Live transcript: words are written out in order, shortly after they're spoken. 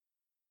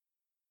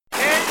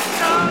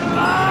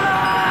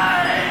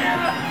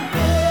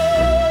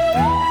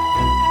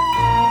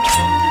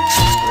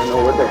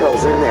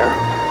hell's in there.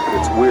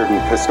 It's weird and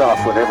pissed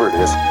off, whatever it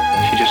is.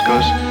 She just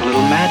goes a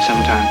little mad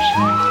sometimes.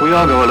 We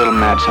all go a little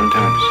mad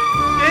sometimes.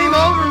 Game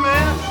over,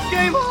 man.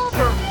 Game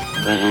over.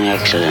 What an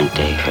excellent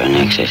day for an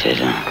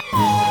exorcism.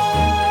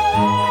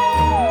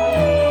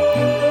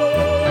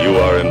 You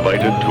are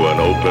invited to an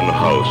open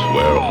house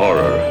where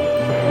horror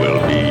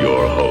will be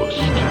your host.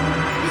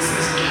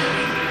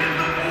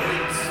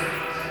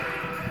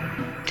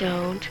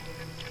 Don't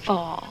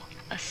fall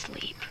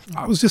asleep.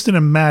 I was just in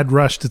a mad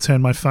rush to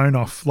turn my phone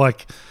off.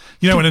 Like,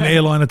 you know, when an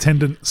airline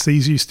attendant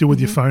sees you still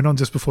with your phone on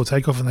just before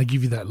takeoff and they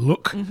give you that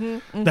look,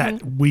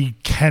 that we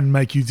can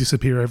make you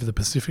disappear over the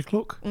Pacific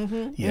look.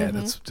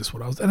 That's just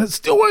what I was. And it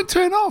still won't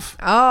turn off.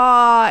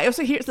 I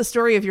also hear it's the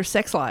story of your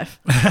sex life.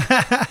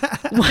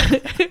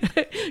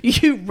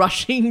 You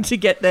rushing to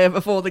get there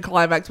before the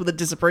climax with a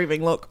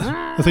disapproving look.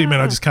 I thought you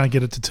meant I just can't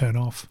get it to turn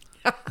off.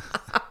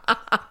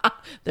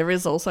 There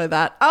is also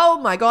that. Oh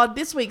my God,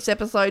 this week's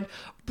episode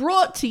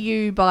brought to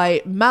you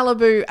by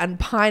Malibu and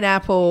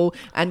Pineapple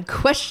and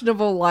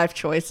Questionable Life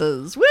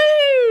Choices.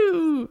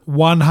 Woo!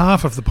 One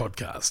half of the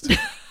podcast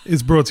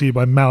is brought to you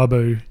by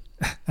Malibu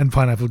and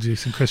Pineapple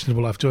Juice and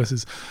Questionable Life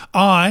Choices.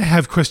 I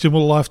have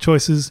questionable life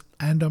choices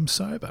and I'm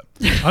sober.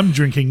 I'm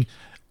drinking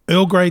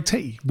Earl Grey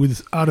tea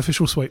with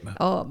artificial sweetener.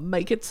 Oh,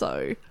 make it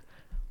so.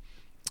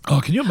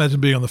 Oh, can you imagine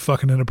being on the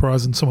fucking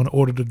Enterprise and someone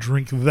ordered a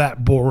drink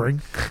that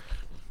boring?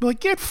 Be like,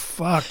 get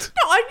fucked.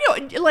 No, I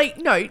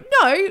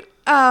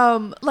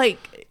know.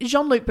 Like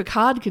Jean-Luc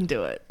Picard can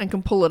do it and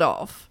can pull it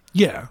off.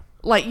 Yeah.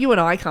 Like you and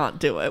I can't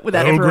do it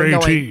without Earl everyone Grey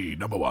going. tea,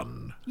 number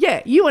one.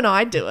 Yeah, you and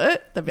I do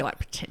it. They'd be like,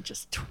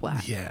 pretentious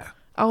twat. Yeah.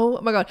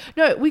 Oh my God.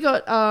 No, we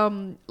got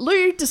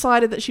Lou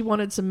decided that she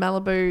wanted some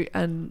Malibu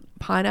and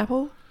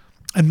pineapple.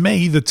 And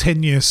me, the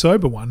 10-year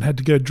sober one, had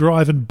to go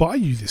drive and buy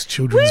you this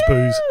children's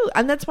booze.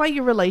 And that's why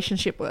your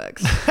relationship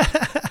works.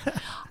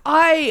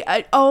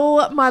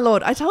 Oh my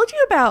Lord, I told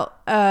you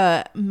about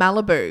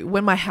Malibu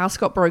when my house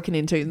got broken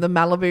into, the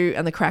Malibu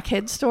and the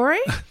crackhead story.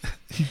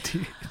 You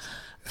did.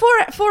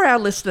 For our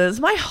listeners,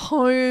 my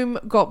home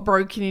got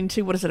broken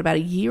into, what is it, about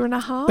a year and a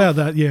half? About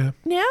that, yeah.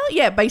 Now?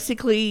 Yeah,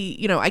 basically,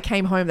 you know, I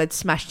came home, they'd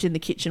smashed in the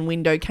kitchen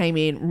window, came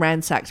in,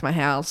 ransacked my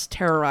house,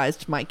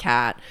 terrorised my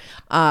cat.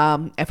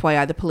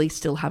 FYI, the police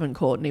still haven't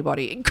caught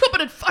anybody.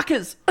 Incompetent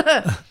fuckers!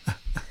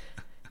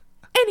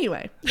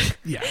 Anyway.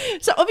 Yeah.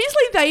 So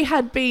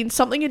obviously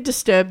something had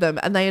disturbed them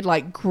and they had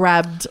like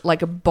grabbed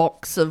like a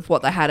box of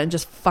what they had and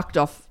just fucked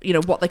off, you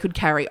know, what they could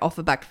carry off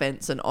a back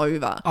fence and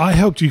over. I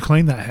helped you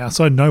clean that house.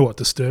 I know what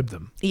disturbed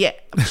them. Yeah.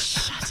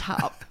 Shut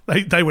up.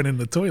 They went in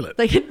the toilet.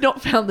 They had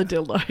not found the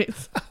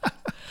dildos.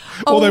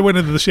 Or they went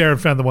into the shower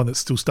and found the one that's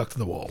still stuck to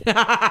the wall.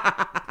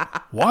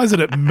 Why is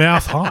it at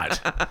mouth height?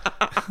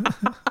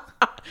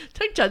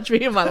 Don't judge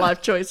me in my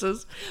life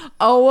choices.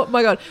 Oh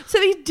my God. So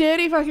these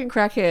dirty fucking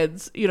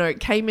crackheads, you know,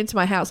 came into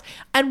my house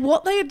and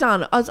what they had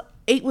done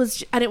it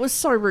was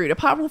so rude.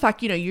 Apart from the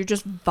fact, you know, you're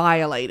just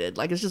violated.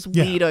 Like it's just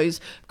weirdos,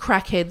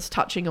 crackheads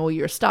touching all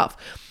your stuff.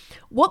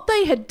 What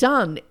they had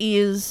done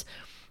is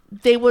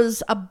there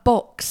was a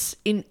box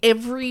in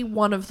every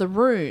one of the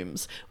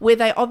rooms where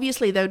they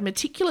would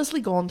meticulously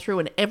gone through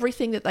and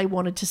everything that they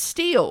wanted to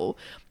steal,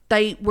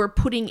 they were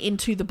putting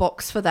into the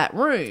box for that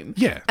room.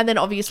 Yeah. And then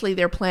obviously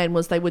their plan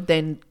was they would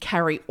then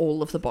carry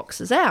all of the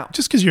boxes out.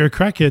 Just because you're a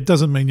crackhead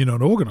doesn't mean you're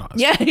not organised.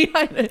 Yeah,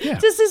 I know. Yeah.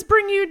 Does this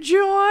bring you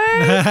joy?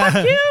 Fuck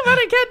you, but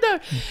I can't know.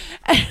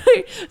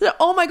 Anyway, so,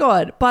 oh my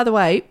God, by the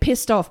way,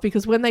 pissed off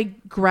because when they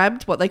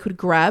grabbed what they could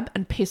grab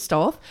and pissed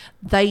off,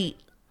 they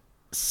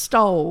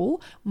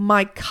stole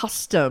my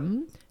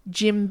custom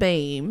Jim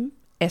Beam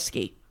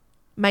esky.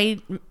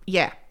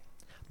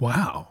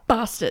 Wow.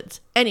 Bastards.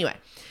 Anyway.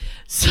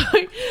 So,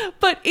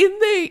 but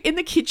in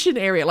the kitchen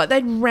area, like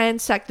they'd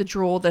ransacked the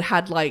drawer that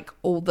had like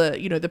all the,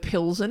 you know, the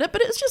pills in it,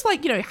 but it's just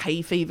like, you know,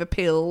 hay fever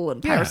pill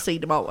and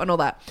paracetamol and all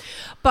that.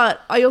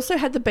 But I also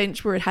had the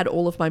bench where it had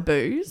all of my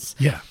booze.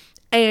 Yeah.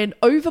 And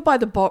over by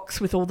the box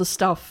with all the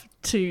stuff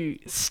to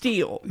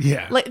steal.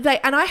 Yeah.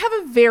 And I have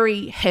a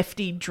very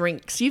hefty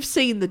drinks. You've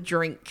seen the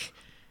drink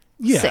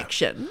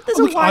section. There's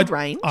a wide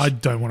range. I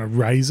don't want to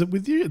raise it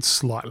with you. It's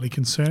slightly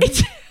concerning. I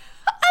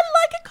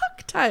like a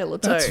cocktail or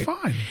two. That's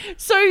fine.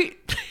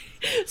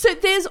 So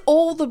there's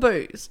all the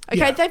booze. Okay,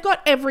 Yeah. They've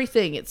got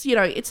everything. It's, you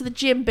know, it's the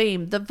Jim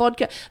Beam, the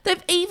vodka.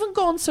 They've even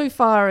gone so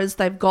far as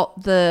they've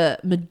got the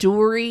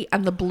Midori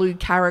and the Blue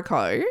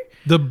Caraco.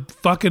 The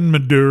fucking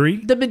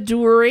Midori. The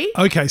Midori.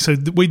 Okay, so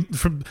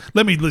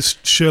let me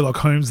list Sherlock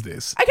Holmes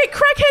this. Okay,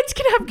 crackheads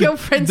can have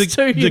girlfriends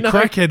too, you know. The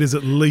crackhead is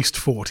at least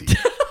 40.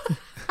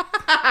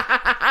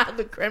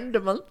 The creme de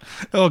menthe.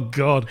 Oh,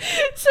 God.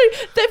 So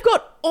they've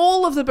got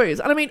all of the booze.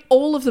 And I mean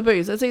all of the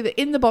booze. It's either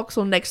in the box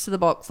or next to the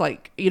box,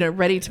 like, you know,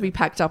 ready to be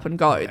packed up and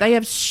go. Yeah. They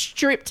have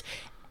stripped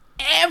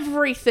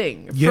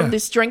everything from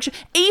this drink.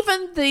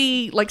 Even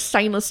the, like,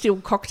 stainless steel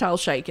cocktail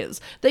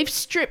shakers. They've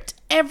stripped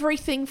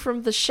everything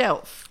from the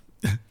shelf.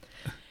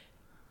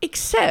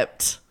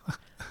 Except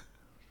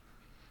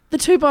the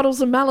 2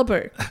 bottles of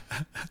Malibu.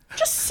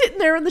 Just sitting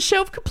there on the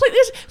shelf completely.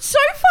 So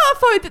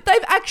far, though, that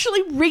they've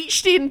actually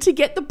reached in to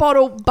get the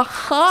bottle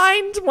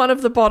behind one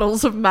of the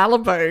bottles of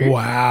Malibu.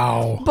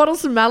 Wow.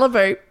 Bottles of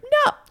Malibu.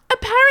 Now,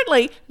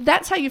 apparently,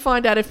 that's how you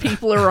find out if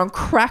people are on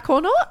crack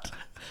or not.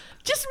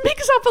 Just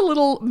mix up a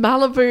little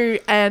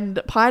Malibu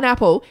and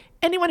pineapple.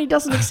 Anyone who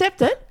doesn't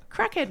accept it,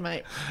 crackhead,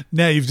 mate.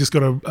 Now you've just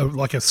got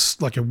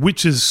a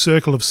witch's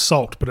circle of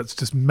salt, but it's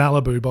just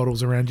Malibu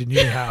bottles around your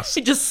new house.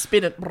 You just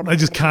spin it. They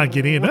just can't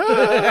get in.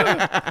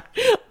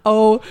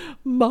 Oh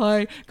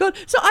my God.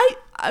 So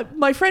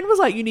my friend was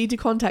like, you need to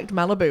contact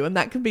Malibu, and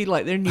that could be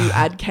like their new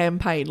ad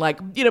campaign. Like,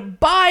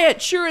 buy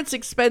it. Sure, it's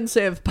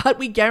expensive, but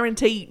we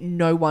guarantee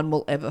no one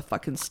will ever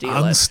fucking steal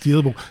it.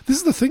 Unstealable. This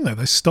is the thing, though.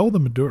 They stole the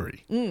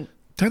Maduri.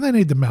 Don't they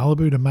need the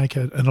Malibu to make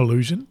an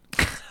illusion?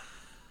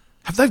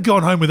 Have they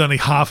gone home with only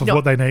half of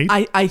what they need?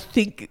 I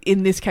think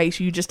in this case,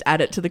 you just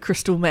add it to the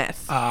crystal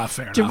meth.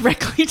 Fair enough.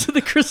 Directly to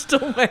the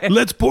crystal meth.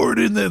 Let's pour it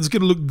in there. It's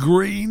going to look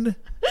green.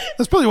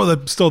 That's probably what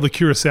they stole the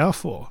Curacao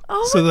for.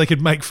 So they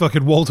could make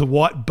fucking Walter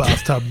White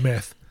bathtub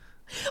meth.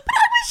 But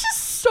I was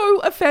just so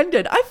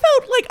offended. I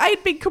felt like I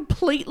had been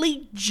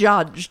completely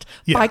judged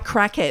by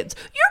crackheads.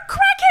 You're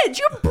crackheads.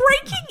 You're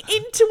breaking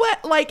into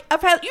it like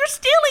you're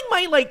stealing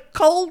my like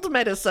cold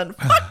medicine.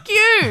 Fuck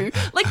you.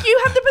 Like,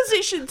 you have the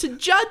position to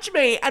judge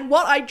me and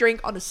what I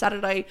drink on a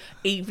Saturday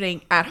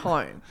evening at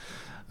home.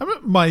 I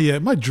remember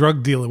my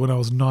drug dealer when I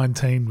was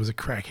 19 was a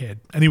crackhead,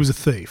 and he was a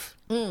thief.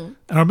 And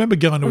I remember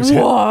going to his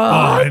house.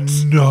 I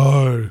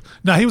know.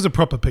 No, he was a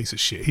proper piece of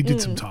shit. He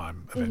did some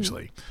time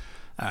eventually.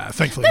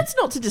 Thankfully. That's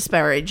not to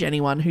disparage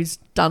anyone who's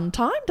done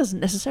time. Doesn't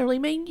necessarily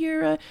mean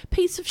you're a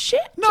piece of shit.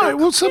 No,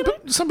 well,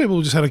 some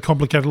people just had a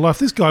complicated life.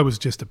 This guy was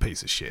just a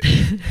piece of shit.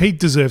 He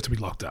deserved to be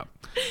locked up.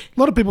 A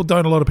lot of people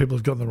don't. A lot of people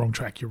have gotten the wrong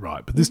track. You're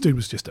right. But this dude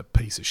was just a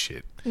piece of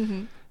shit.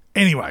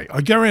 Anyway,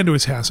 I go around to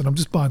his house and I'm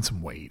just buying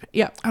some weed.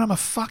 Yeah. And I'm a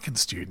fucking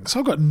student, so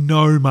I've got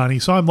no money.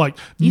 So I'm like...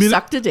 You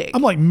sucked a dick.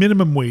 I'm like,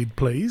 minimum weed,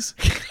 please.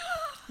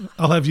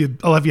 I'll have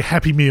your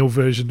Happy Meal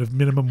version of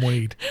minimum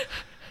weed.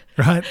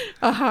 Right?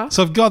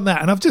 So I've gotten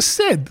that, and I've just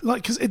said,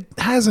 like, because it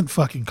hasn't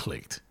fucking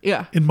clicked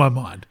in my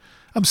mind.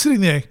 I'm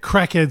sitting there,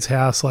 crackhead's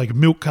house, like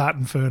milk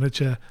carton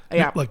furniture,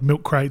 like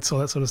milk crates, all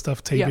that sort of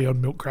stuff, TV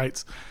on milk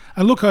crates.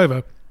 I look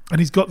over, and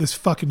he's got this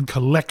fucking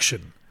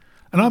collection,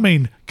 and I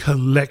mean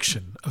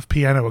collection of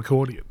piano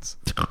accordions.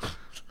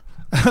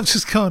 And I'm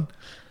just going,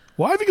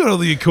 why have you got all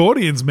the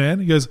accordions, man?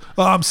 He goes,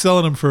 oh, I'm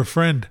selling them for a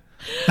friend.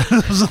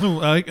 I was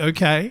like,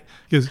 okay.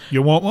 He goes,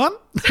 you want one?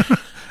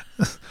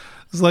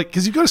 It's like,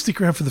 because you've got to stick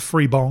around for the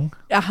free bong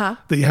that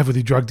you have with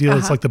your drug dealer.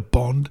 It's like the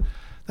Bond.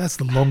 That's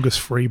the longest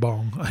free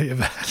bong I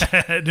ever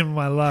had in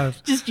my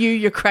life. Just you,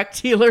 your crack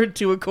dealer, and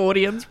 2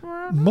 accordions.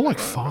 More like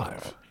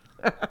 5.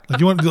 Like,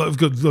 you want? I've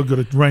got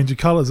a range of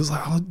colours. It's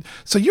like, oh,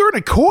 so you're an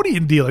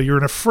accordion dealer.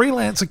 You're a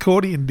freelance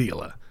accordion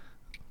dealer.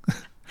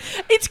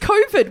 It's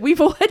COVID.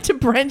 We've all had to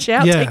branch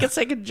out, take a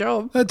second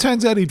job. It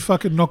turns out he'd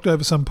fucking knocked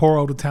over some poor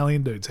old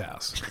Italian dude's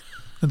house.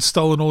 And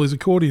stolen all his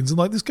accordions. And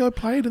like, this guy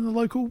played in the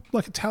local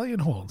like Italian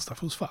hall and stuff.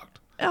 It was fucked.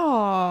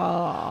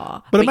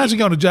 Oh. But imagine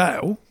going to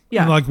jail.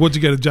 Yeah. And like, what'd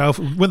you go to jail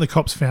for? When the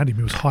cops found him,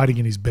 he was hiding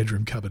in his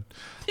bedroom cupboard.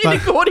 In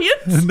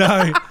accordions?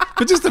 No.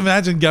 But just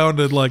imagine going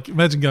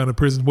to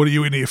prison. What are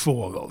you in here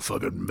for? Oh,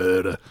 fucking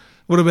murder.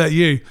 What about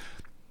you?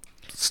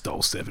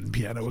 Stole 7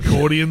 piano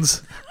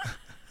accordions.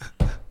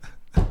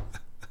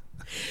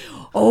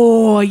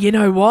 Oh, you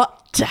know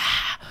what?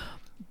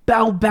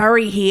 Bal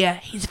Barry here,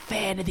 he's a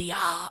fan of the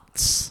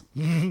arts.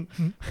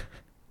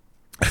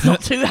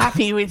 Not too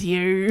happy with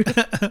you.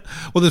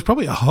 Well, there's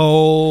probably a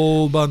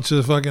whole bunch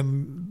of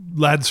fucking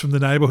lads from the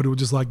neighbourhood who were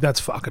just like, that's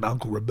fucking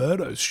Uncle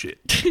Roberto's shit.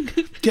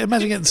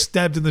 Imagine getting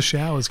stabbed in the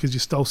showers because you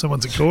stole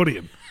someone's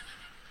accordion.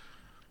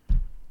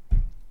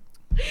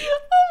 Oh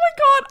my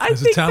God, I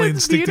think Italians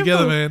that's stick beautiful.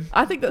 together, man.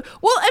 I think that.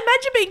 Well,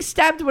 imagine being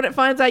stabbed when it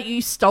finds out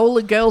you stole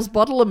a girl's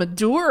bottle of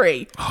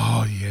Maduri.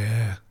 Oh,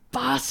 yeah.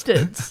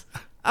 Bastards.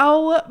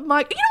 Oh my!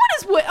 You know what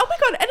is weird? Oh my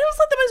God! And it was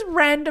like the most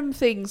random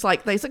things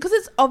like this because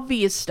it's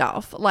obvious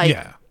stuff. Like,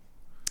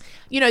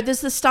 you know, there's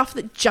the stuff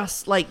that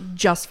just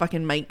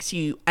fucking makes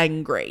you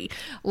angry.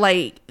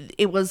 Like,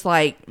 it was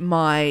like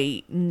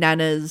my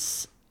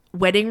nana's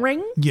wedding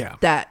ring. Yeah.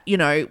 That, you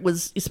know,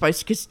 is supposed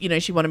to, because, you know,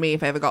 she wanted me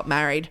if I ever got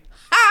married.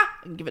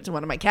 And give it to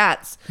one of my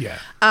cats. Yeah.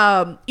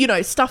 You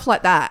know, stuff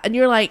like that. And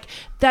you're like,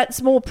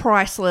 that's more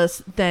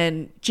priceless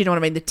than, do you know what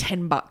I mean? The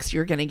 $10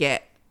 you're going to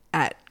get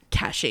at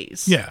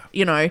Cashies. Yeah.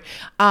 You know,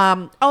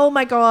 oh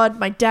my God,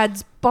 my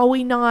dad's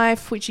Bowie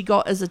knife, which he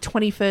got as a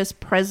 21st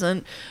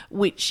present,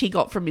 which he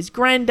got from his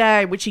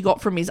granddad, which he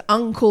got from his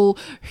uncle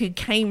who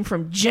came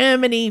from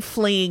Germany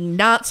fleeing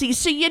Nazis.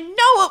 So you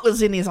know it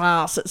was in his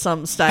ass at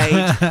some stage.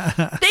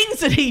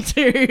 Things that he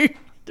do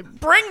to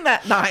bring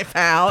that knife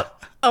out.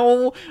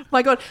 Oh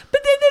my God. But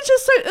then there's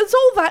just it's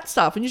all that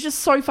stuff and you're just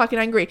so fucking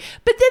angry.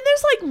 But then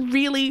there's like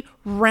really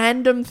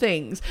random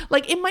things.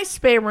 Like in my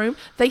spare room,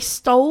 they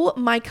stole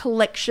my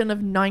collection of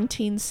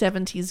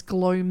 1970s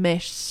glow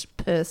mesh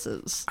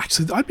purses.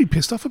 Actually, I'd be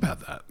pissed off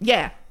about that.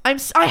 Yeah.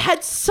 I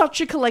had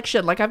such a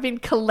collection. Like, I've been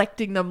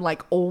collecting them,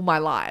 like, all my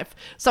life.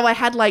 So I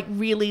had, like,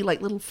 really,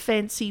 like, little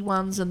fancy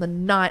ones and the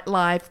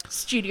Nightlife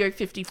Studio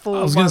 54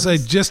 I was going to say,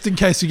 just in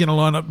case you're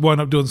going to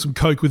wind up doing some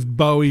coke with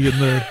Bowie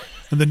and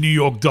the New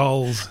York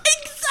Dolls.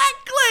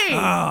 Exactly.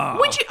 Oh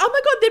my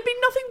God, there'd be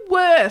nothing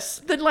worse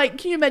than, like,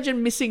 can you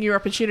imagine missing your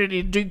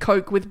opportunity to do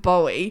coke with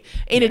Bowie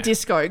in a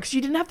disco because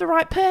you didn't have the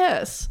right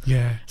purse?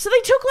 Yeah. So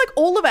they took, like,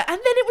 all of it. And then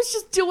it was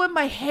just doing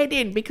my head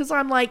in because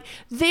I'm like,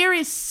 there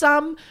is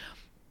some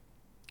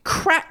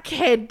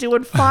crackhead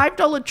doing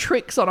 $5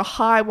 tricks on a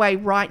highway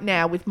right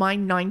now with my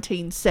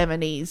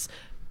 1970s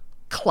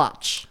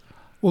clutch.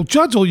 Well,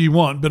 judge all you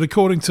want, but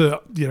according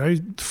to,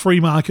 free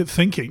market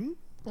thinking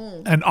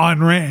and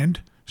Ayn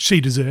Rand,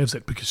 she deserves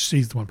it because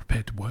she's the one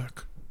prepared to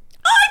work.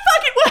 I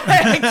fucking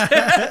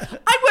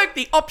worked. I worked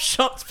the op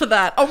shots for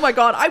that. Oh my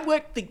God. I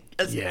worked the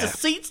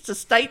deceits to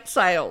state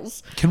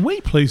sales. Can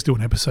we please do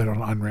an episode on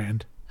Ayn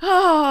Rand?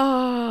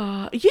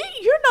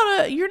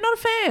 You're not a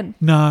fan.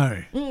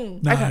 No.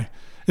 No. Okay.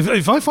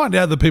 If I find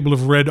out that people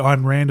have read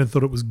Ayn Rand and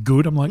thought it was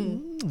good, I'm like,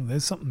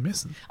 there's something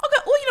missing. Okay,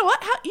 well, you know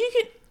what?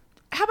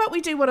 How about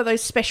we do one of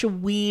those special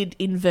weird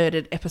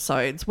inverted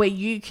episodes where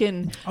you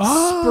can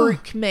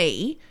spruik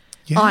me,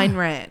 Ayn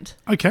Rand.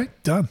 Okay,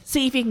 done.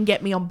 See if you can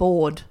get me on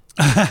board.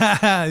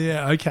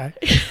 Yeah, okay.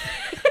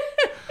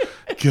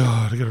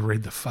 God, I got to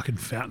read the fucking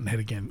Fountainhead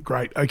again.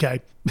 Great,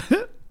 okay.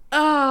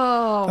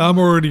 Oh. I'm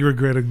already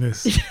regretting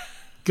this.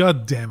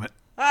 God damn it.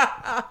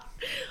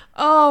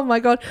 Oh my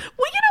God.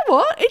 Well, you know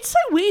what? It's so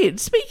weird.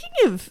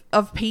 Speaking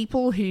of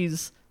people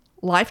whose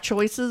life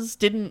choices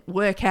didn't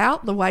work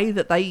out the way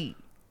that they,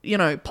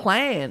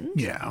 planned.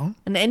 Yeah.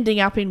 And ending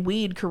up in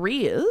weird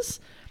careers.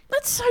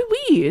 That's so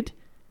weird.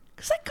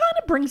 Because that kind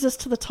of brings us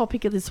to the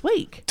topic of this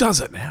week. Does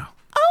it now?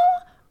 Oh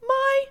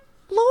my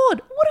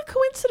Lord. What a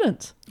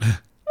coincidence.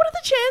 What are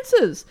the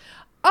chances?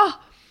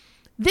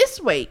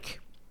 This week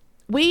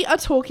we are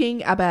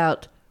talking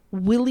about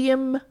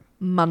William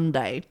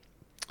Munday.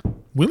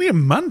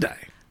 William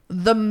Munday?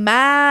 The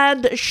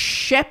Mad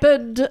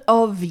Shepherd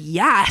of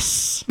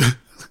Yass.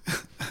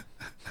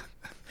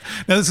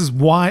 Now, this is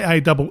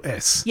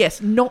Y-A-S-S.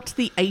 Yes, not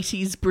the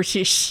 80s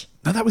British.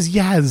 No, that was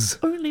Yaz.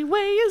 Only way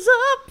is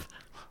up,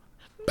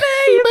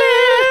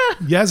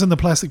 baby. Yaz and the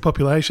Plastic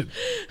Population.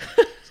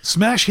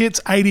 Smash Hits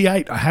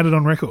 88. I had it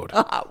on record.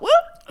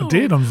 What? I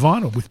did on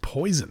vinyl with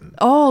Poison.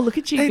 Oh, look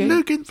at you. Ain't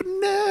looking for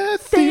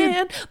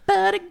nothing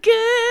but a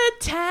good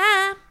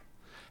time.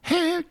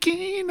 How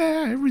can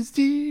I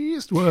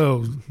resist?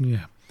 Well,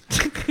 yeah.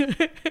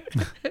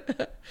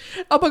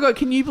 Oh my God,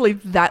 can you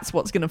believe that's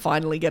what's going to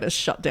finally get us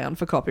shut down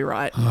for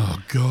copyright?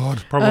 Oh,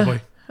 God,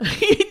 probably.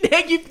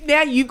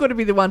 Now you've got to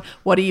be the one.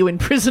 What are you in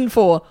prison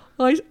for?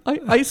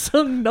 I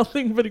sung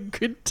Nothing But a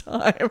Good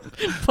Time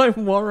by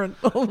Warrant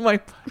on my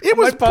It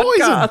was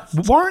podcast.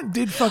 Poison. Warrant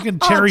did fucking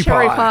cherry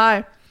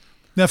pie.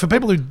 Now, for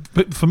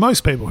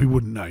most people who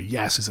wouldn't know,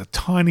 Yass is a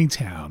tiny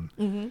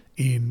town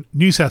in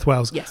New South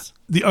Wales. Yes.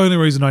 The only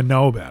reason I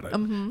know about it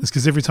is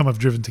because every time I've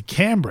driven to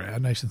Canberra, our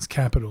nation's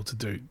capital, to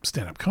do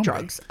stand-up comedy.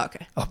 Drugs.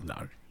 Okay. Oh,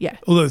 no. Yeah.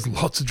 Although there's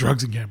lots of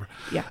drugs in Canberra.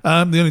 Yeah.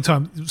 The only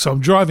time, so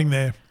I'm driving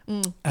there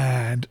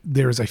and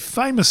there is a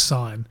famous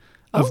sign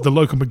of the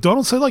local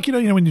McDonald's. So like,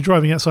 when you're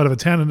driving outside of a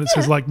town and it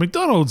says like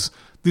McDonald's,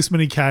 this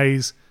many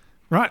Ks,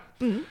 right?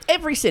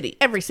 Every city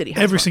has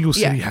Every one. single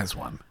city Yeah. has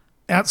one.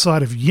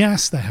 Outside of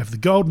Yass, they have the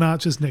golden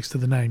arches next to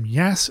the name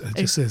Yass. It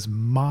just says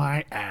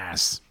my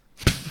ass.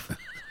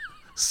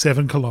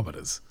 7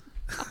 kilometres.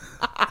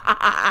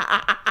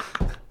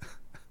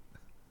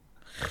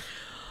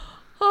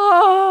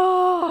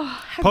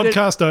 Oh,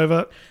 Podcast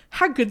over.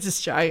 How good's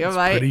Australia, It's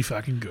mate? pretty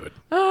fucking good.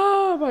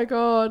 Oh my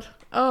God.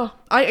 Oh,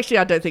 I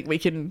don't think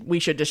we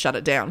should just shut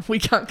it down. We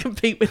can't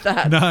compete with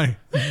that. No,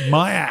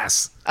 my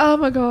ass. Oh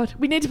my God.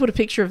 We need to put a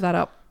picture of that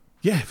up.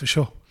 Yeah, for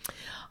sure.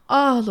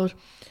 Oh Lord.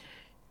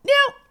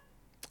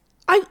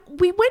 Now,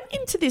 we went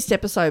into this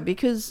episode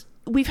because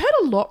we've heard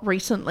a lot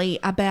recently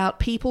about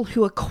people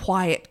who are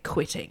quiet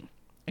quitting.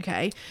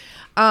 Okay.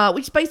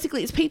 Which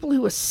basically is people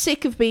who are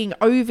sick of being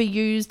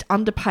overused,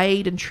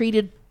 underpaid, and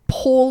treated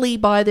poorly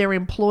by their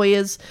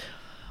employers,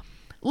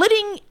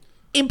 letting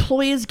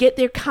employers get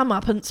their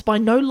comeuppance by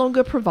no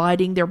longer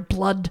providing their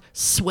blood,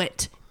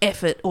 sweat,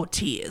 effort, or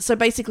tears. So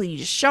basically, you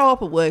just show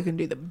up at work and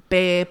do the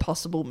bare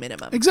possible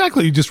minimum.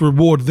 Exactly. You just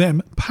reward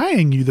them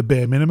paying you the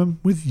bare minimum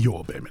with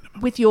your bare minimum.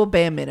 With your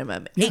bare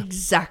minimum. Yeah.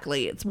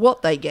 Exactly. It's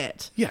what they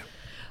get. Yeah.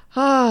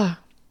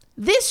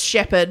 This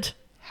shepherd,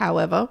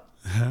 however,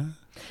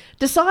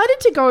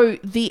 decided to go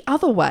the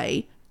other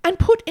way and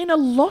put in a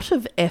lot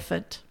of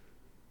effort.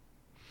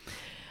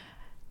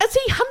 As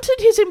he hunted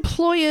his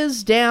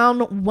employers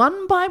down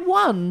one by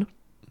one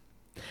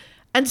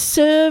and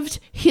served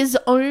his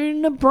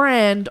own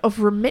brand of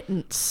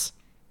remittance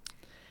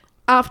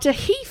after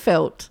he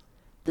felt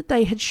that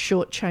they had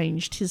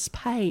shortchanged his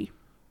pay.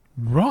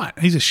 Right.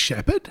 He's a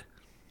shepherd?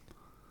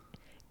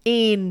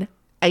 In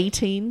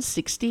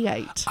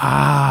 1868.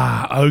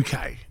 Ah,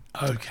 okay.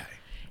 Okay.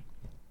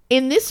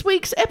 In this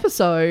week's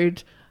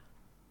episode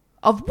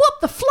of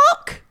What the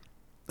Flock?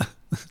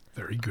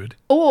 Very good.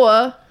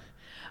 Or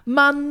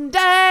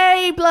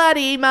Monday,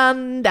 Bloody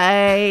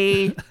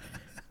Monday.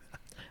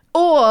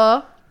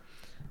 Or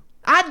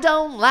I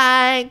don't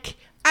like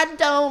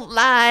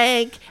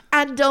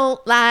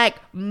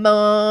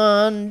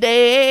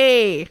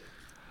Monday.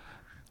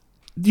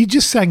 You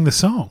just sang the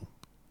song.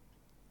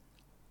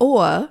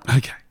 Or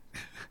Okay.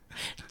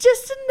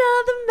 just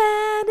another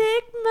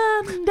manic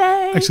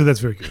Monday. Actually, that's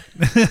very good.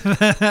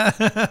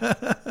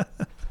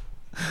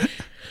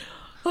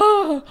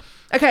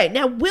 Okay,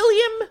 now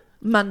William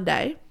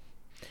Monday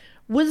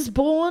was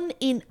born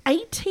in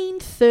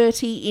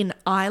 1830 in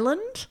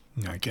Ireland,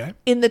 Okay.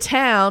 in the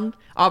town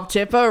of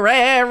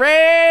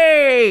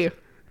Tipperary.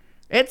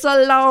 It's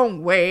a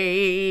long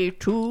way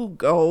to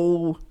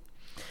go.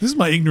 This is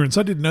my ignorance.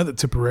 I didn't know that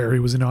Tipperary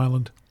was in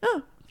Ireland.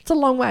 Oh, it's a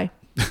long way.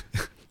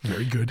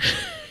 Very good.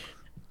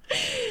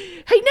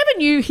 He never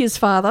knew his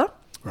father,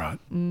 Right.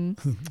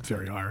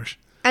 Very Irish.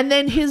 and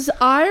then his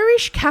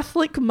Irish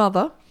Catholic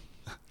mother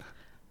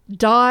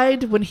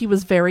died when he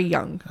was very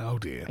young. Oh,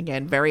 dear.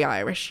 Again, very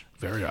Irish.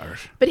 Very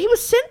Irish. But he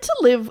was sent to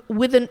live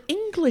with an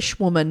English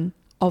woman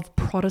of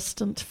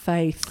Protestant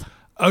faith.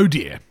 Oh,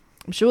 dear.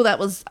 I'm sure that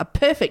was a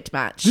perfect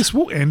match This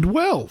will end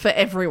well. for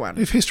everyone.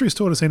 If history has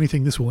taught us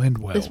anything, this will end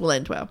well. This will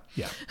end well.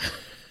 Yeah.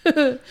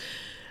 William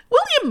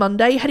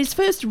Monday had his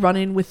first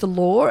run-in with the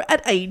law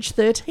at age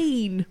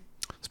 13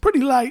 It's pretty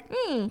late.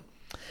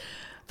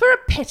 for a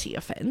petty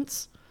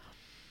offence.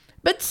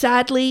 But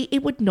sadly,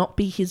 it would not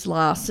be his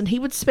last, and he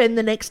would spend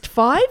the next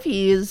 5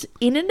 years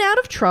in and out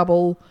of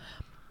trouble.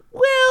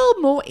 Well,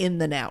 more in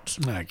than out.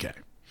 Okay.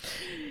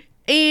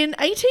 In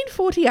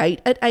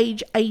 1848, at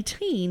age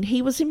 18,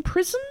 he was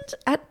imprisoned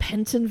at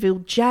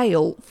Pentonville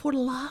Jail for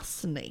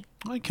larceny.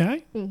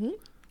 Okay. Did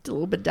a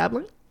little bit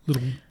dabbling.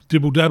 Little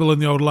dibble-dabble in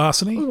the old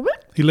larceny. A little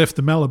bit. He left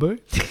the Malibu.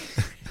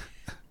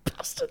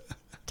 Bastard.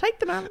 Take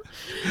them out.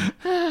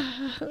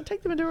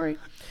 Take them, Dory.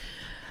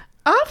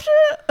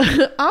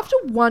 After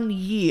 1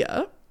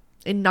 year,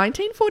 in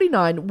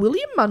 1949,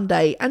 William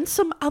Monday and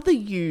some other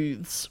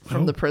youths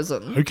from the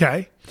prison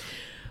Okay.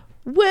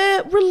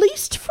 were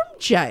released from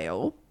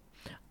jail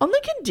on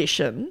the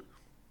condition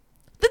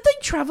that they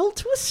travelled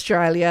to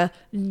Australia,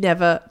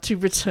 never to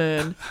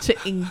return to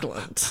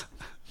England.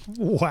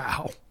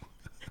 Wow.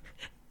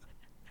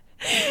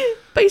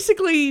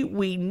 Basically,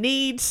 we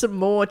need some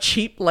more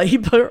cheap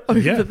labour over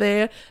Yeah.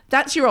 there.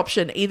 That's your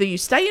option. Either you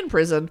stay in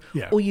prison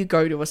Yeah. or you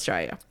go to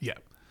Australia. Yeah.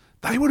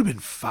 They would have been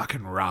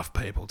fucking rough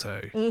people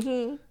too.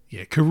 Mm-hmm.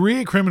 Yeah.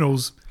 Career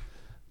criminals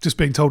just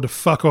being told to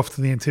fuck off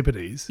to the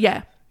Antipodes.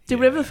 Yeah. Do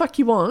whatever the fuck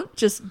you want.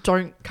 Just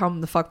don't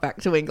come the fuck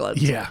back to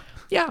England. Yeah.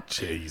 Yeah.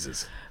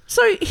 Jesus.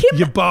 So him...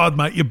 You're barred,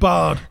 mate. You're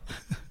barred.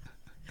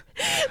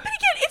 But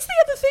again, it's the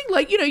other thing.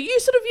 Like, you know, you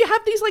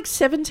have these like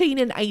 17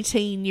 and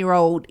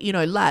 18-year-old,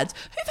 lads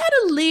who've had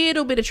a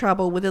little bit of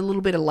trouble with a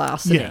little bit of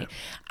larceny. Yeah.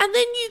 And then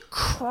you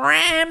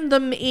cram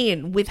them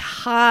in with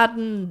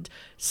hardened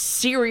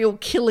serial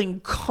killing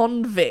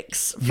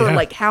convicts for Yeah.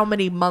 like how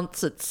many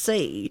months at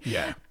sea.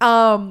 Yeah.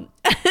 And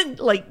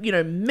like,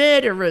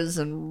 murderers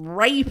and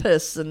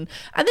rapists and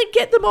then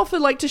get them off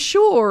like to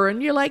shore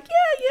and you're like,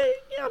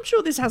 yeah, I'm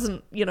sure this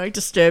hasn't,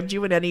 disturbed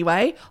you in any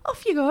way.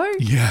 Off you go.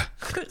 Yeah.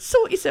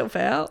 Sort yourself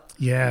out.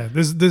 Yeah.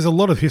 There's a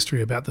lot of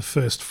history about the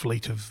first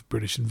fleet of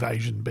British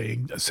invasion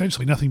being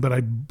essentially nothing but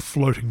a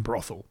floating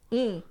brothel.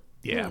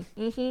 Yeah.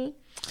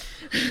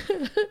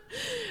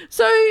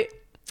 So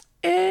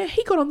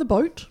he got on the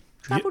boat,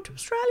 travelled to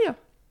Australia.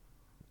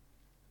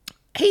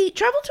 He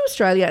travelled to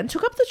Australia and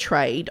took up the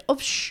trade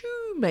of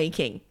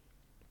shoemaking.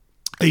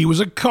 He was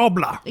a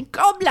cobbler. A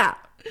cobbler.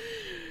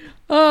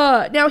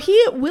 Now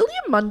here,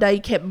 William Monday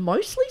kept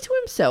mostly to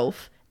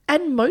himself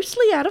and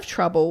mostly out of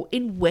trouble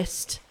in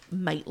West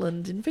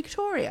Maitland in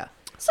Victoria.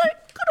 So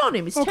good on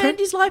him. He's Okay. turned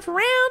his life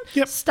around,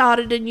 Yep.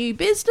 started a new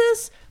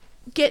business,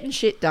 getting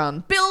shit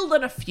done,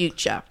 building a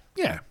future.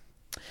 Yeah.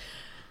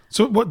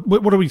 So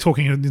what are we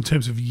talking in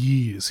terms of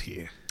years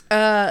here? He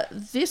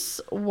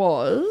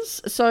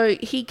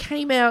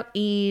came out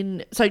in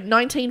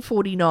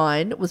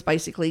 1949 was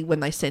basically when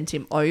they sent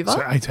him over. So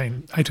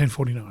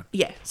 1849.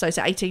 Yeah, so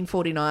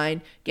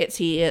 1849, gets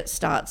here,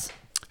 starts.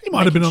 He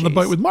might have been on the shoes.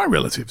 boat with my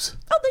relatives.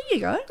 Oh, there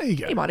you go. There you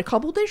go. He might have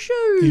cobbled their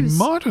shoes. He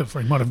might have.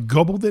 Or he might have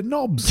gobbled their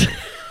knobs.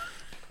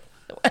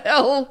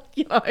 Well,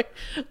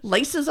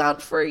 laces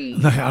aren't free.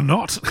 They are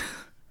not.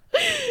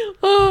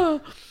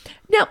 Now,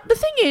 the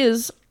thing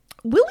is,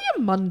 William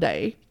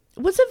Monday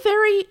was a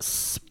very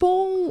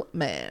small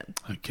man.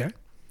 Okay.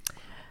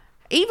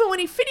 Even when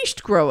he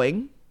finished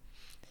growing,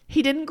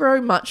 he didn't grow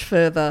much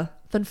further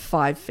than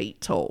 5 feet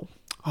tall.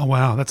 Oh,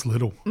 wow. That's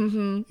little.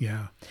 Mm-hmm.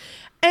 Yeah.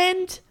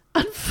 And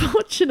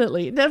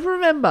unfortunately, never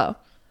remember,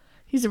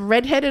 he's a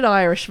red-headed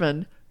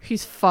Irishman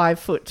who's 5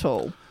 foot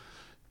tall.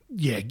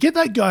 Yeah. Get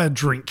that guy a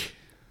drink.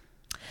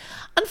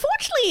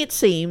 Unfortunately, it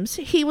seems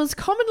he was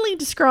commonly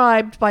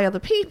described by other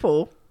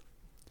people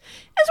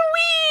as a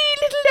wee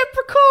little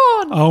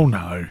leprechaun. Oh,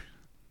 no.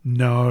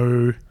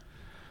 No.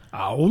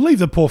 Oh, we'll leave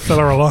the poor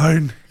fella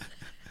alone.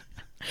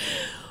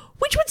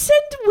 Which would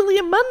send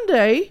William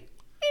Monday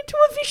into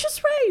a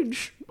vicious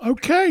rage.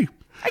 Okay.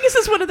 I guess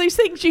it's one of those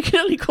things you can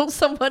only call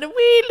someone a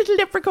wee little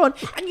leprechaun,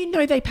 and you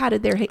know they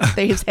patted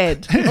his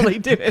head while they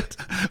do it.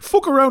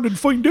 Fuck around and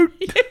find out.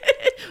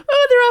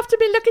 Oh, they're after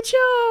me, Lucky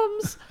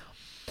Charms.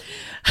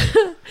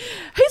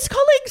 His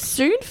colleagues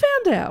soon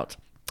found out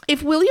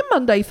if William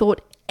Munday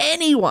thought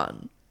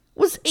anyone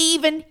was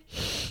even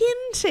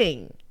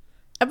hinting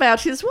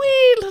about his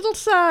wee little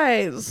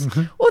size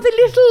or the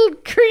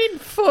little green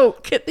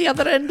folk at the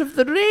other end of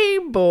the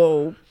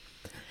rainbow,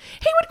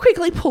 he would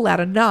quickly pull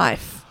out a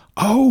knife.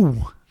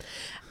 Oh.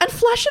 And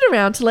flash it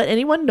around to let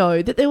anyone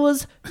know that there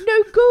was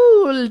no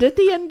gold at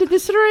the end of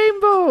this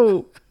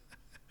rainbow.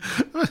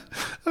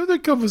 The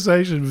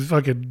conversation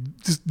fucking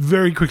just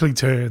very quickly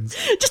turns.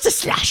 Just a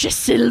slash of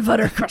silver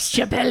across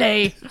your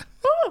belly.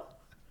 Oh,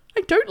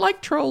 I don't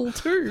like Troll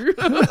too.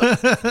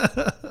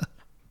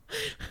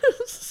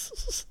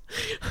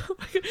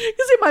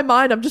 Because in my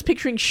mind, I'm just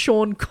picturing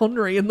Sean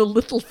Connery and the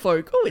little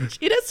folk. Oh, it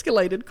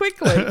escalated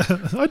quickly.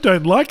 I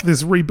don't like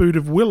this reboot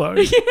of Willow.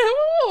 Yeah,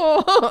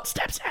 oh,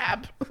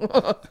 stab.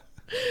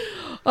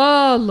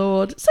 Oh,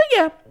 Lord. So,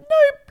 yeah,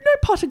 no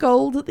pot of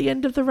gold at the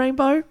end of the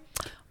rainbow.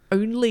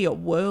 Only a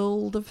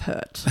world of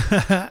hurt.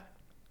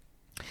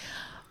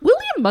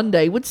 William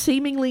Munday would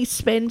seemingly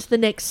spend the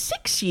next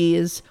 6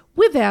 years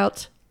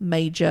without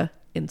major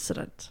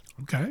incident.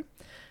 Okay.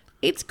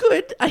 It's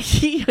good.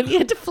 He only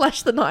had to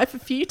flash the knife a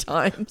few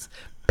times.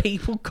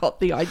 People got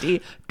the idea.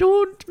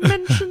 Don't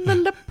mention the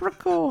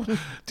leprechaun.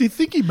 Do you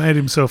think he made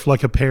himself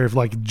like a pair of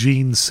like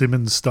Gene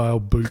Simmons style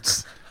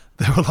boots?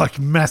 They were like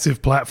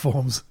massive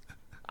platforms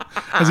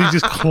as he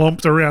just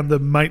clomped around the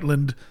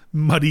Maitland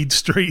muddied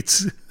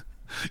streets.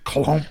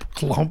 Clomp,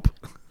 clomp.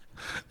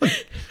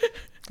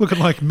 Looking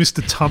like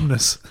Mr.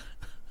 Tumnus.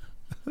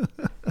 Just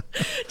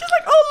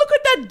like, oh, look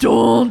at that.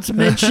 Don't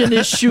mention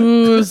his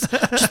shoes.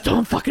 Just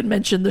don't fucking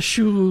mention the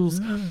shoes.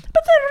 But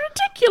they're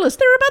ridiculous.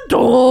 They're about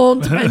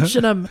don't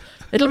mention them.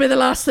 It'll be the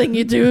last thing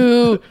you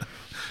do.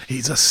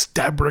 He's a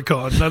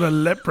stabricon, not a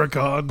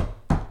leprechaun.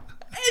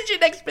 Here's your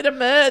next bit of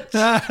merch.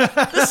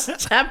 The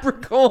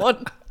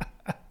stabricon.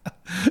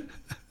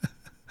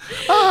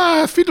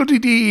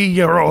 Fiddle-dee-dee,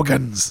 your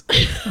organs.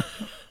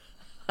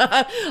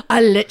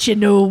 I'll let you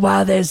know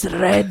why there's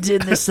red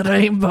in this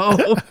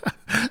rainbow.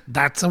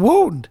 That's a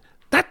wound.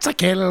 That's a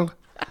kill.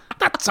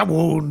 That's a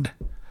wound.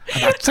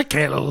 That's a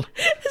kill.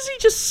 As he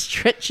just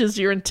stretches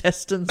your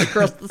intestines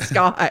across the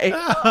sky.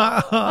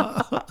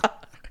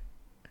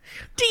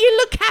 Do you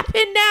look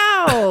happy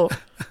now,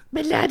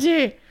 my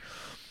laddie?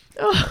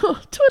 Oh,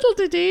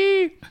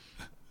 twiddle-dee-dee.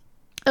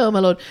 Oh, my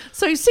Lord.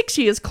 So 6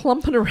 years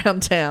clumping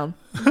around town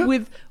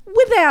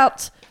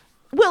without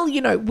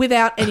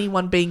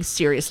anyone being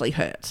seriously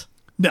hurt.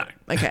 No.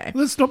 Okay.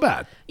 That's not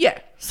bad. Yeah.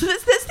 So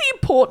that's the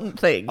important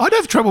thing. I'd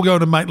have trouble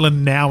going to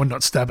Maitland now and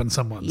not stabbing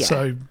someone. Yeah.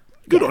 So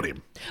good on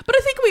him. But I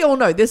think we all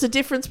know there's a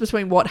difference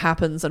between what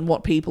happens and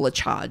what people are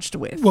charged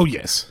with. Well,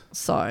 yes.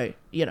 So,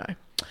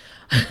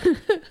 In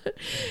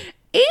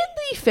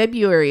the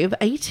February of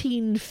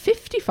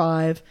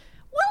 1855,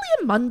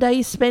 William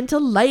Munday spent a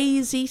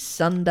lazy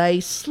Sunday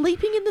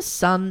sleeping in the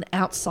sun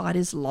outside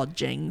his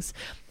lodgings.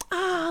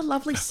 Ah,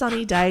 lovely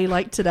sunny day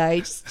like today,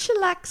 just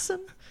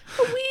chillaxing.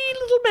 A wee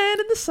little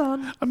man in the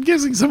sun. I'm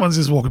guessing someone's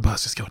just walking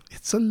past just going,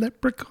 it's a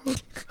leprechaun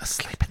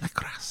asleep in the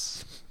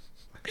grass.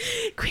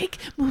 Quick,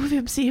 move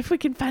him, see if we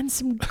can find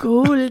some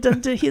gold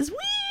under his wee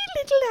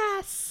little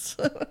ass.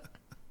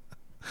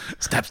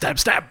 Stab, stab,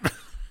 stab.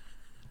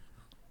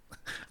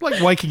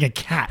 Like waking a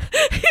cat.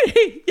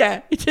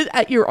 Yeah, it's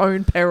at your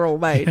own peril,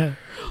 mate. Yeah.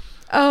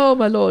 Oh,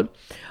 my Lord.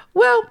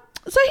 Well,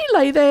 so he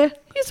lay there,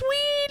 his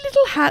wee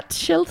little hat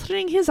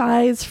sheltering his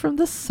eyes from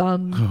the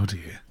sun. Oh,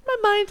 dear. My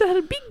mind had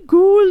a big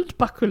gold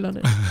buckle on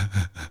it.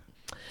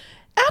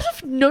 Out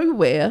of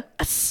nowhere,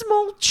 a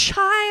small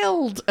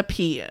child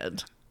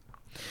appeared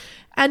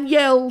and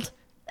yelled,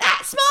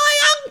 "That's my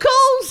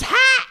uncle's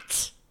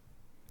hat!"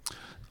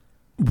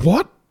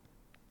 What?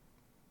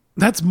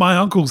 That's my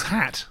uncle's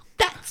hat.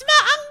 That's my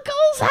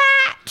uncle's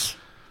hat!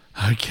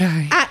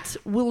 Okay. At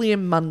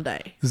William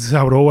Munday. This is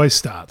how it always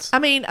starts. I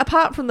mean,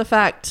 apart from the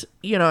fact,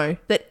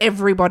 that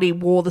everybody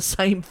wore the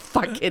same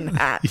fucking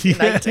hat in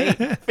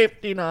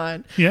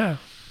 1859. Yeah.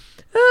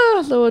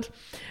 Oh, Lord.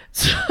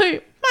 So,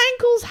 my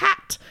uncle's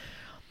hat,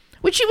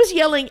 which he was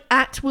yelling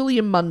at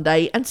William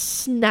Munday and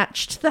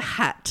snatched the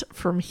hat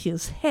from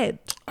his head.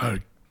 Oh,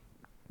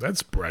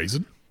 that's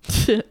brazen.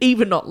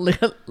 Even not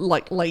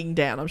laying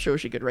down. I'm sure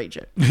she could reach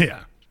it.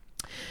 Yeah.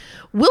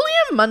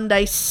 William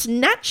Munday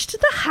snatched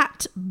the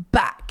hat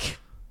back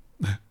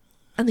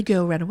and the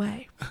girl ran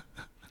away.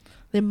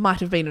 There might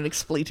have been an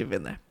expletive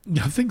in there.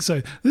 I think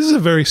so. This is a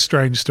very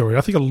strange story.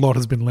 I think a lot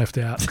has been left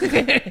out.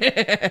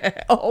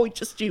 Oh,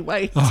 just you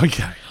wait.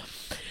 Okay.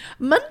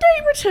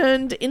 Munday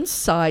returned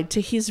inside to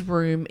his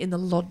room in the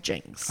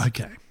lodgings.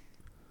 Okay.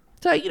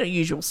 So,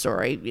 usual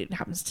story. It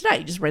happens today.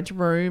 You just rent a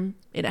room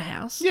in a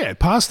house. Yeah,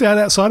 passed out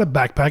outside a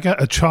backpacker.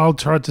 A child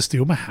tried to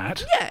steal my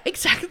hat. Yeah,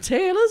 exactly.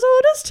 Taylor's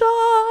orders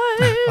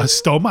time. I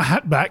stole my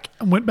hat back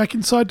and went back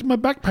inside to my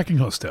backpacking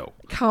hostel.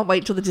 Can't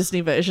wait till the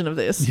Disney version of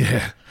this.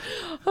 Yeah.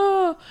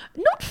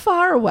 Not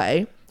far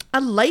away,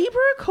 a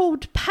labourer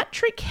called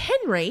Patrick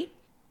Henry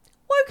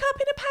woke up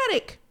in a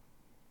panic.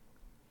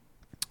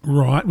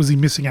 Right. Was he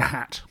missing a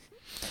hat?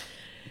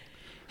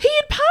 He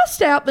had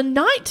passed out the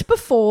night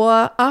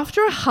before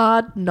after a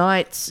hard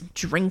night's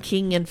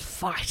drinking and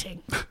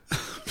fighting.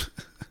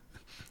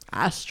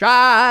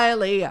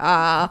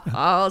 Australia.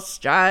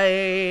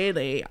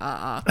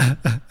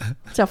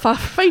 It's our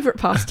favourite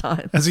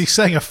pastime. As he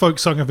sang a folk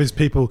song of his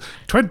people,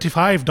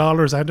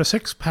 $25 and a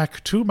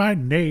six-pack to my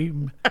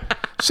name.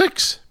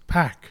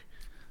 Six-pack.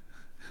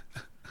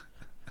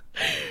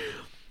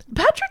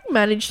 Patrick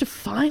managed to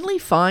finally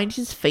find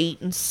his feet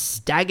and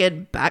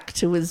staggered back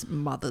to his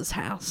mother's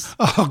house.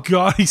 Oh,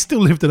 God, he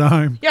still lived at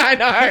home. Yeah, I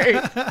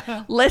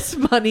know. Less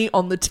money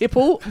on the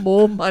tipple,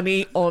 more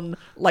money on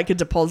like a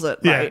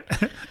deposit, mate.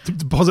 Yeah.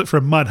 Deposit for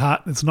a mud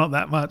hut, it's not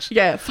that much.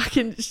 Yeah,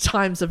 fucking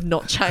times have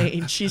not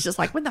changed. She's just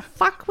like, when the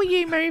fuck will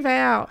you move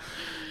out?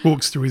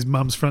 Walks through his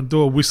mum's front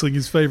door whistling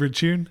his favourite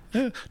tune.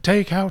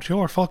 Take out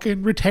your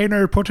fucking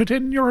retainer, put it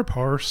in your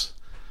purse.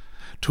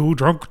 Too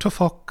drunk to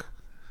fuck.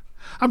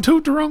 I'm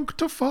too drunk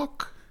to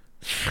fuck.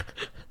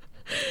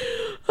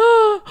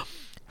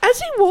 As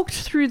he walked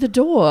through the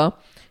door,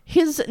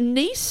 his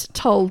niece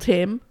told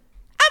him,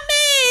 "A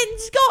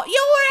man's got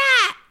your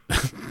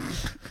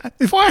hat."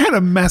 If I had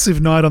a massive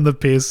night on the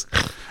piss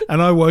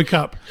and I woke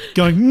up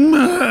going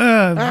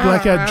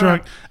blackout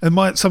drunk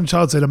and some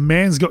child said, "A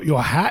man's got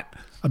your hat,"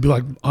 I'd be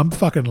like, I'm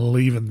fucking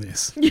leaving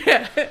this.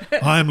 Yeah.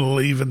 I'm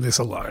leaving this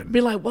alone.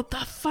 Be like, what the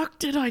fuck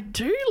did I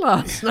do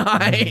last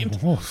night?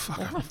 Oh, fuck.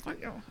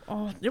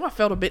 I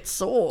felt a bit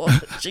sore.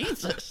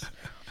 Jesus.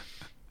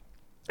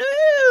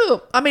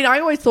 Ooh. I mean, I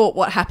always thought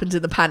what happened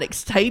in the panic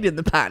stayed in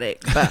the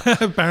panic,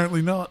 but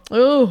Apparently not.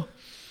 oh.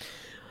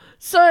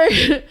 So,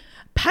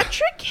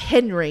 Patrick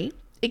Henry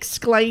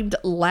exclaimed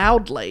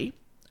loudly,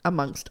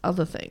 amongst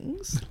other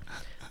things,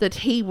 that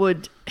he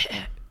would,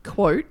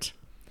 quote,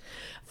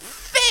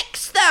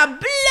 "Fix the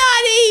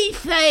bloody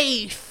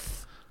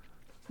thief."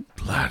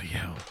 Bloody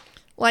hell.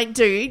 Like,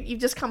 dude, you've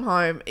just come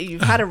home.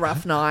 You've had a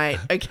rough night,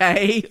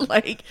 okay?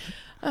 Like,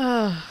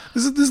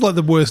 This is like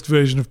the worst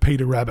version of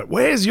Peter Rabbit.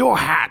 Where's your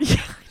hat?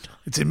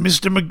 It's in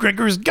Mr.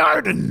 McGregor's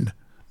garden.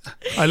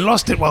 I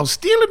lost it while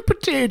stealing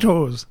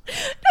potatoes.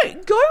 no,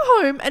 go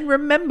home and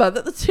remember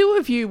that the two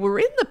of you were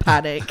in the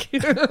panic.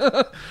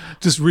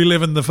 Just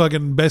reliving the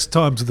fucking best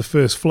times of the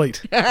First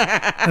Fleet.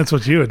 That's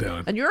what you were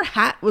doing. And your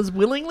hat was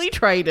willingly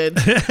traded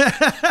to a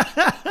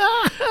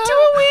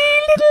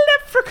wee little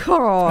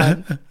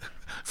leprechaun.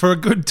 For a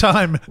good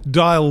time,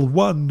 dial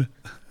 1.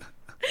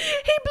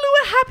 He blew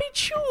a happy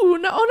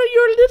tune on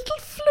your little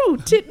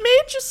flute. It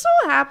made you so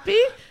happy.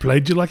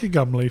 Played you like a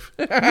gum leaf.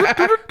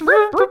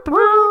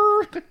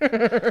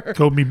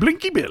 Called me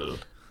Blinky Bill.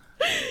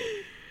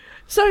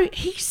 So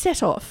he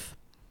set off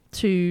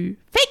to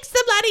fix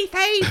the bloody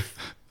thief.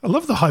 I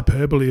love the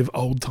hyperbole of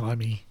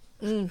old-timey.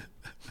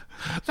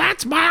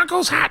 That's my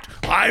uncle's hat.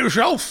 I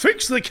shall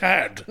fix the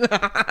cad.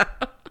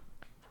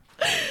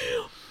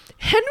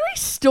 Henry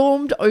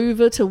stormed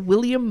over to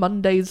William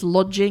Monday's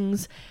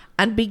lodgings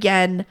and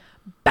began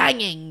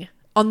banging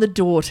on the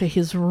door to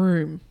his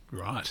room.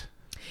 Right.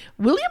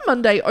 William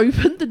Monday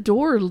opened the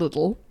door a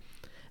little,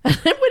 and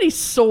then when he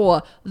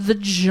saw the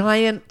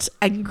giant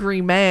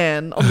angry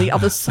man on the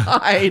other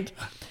side,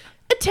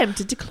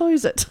 attempted to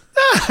close it.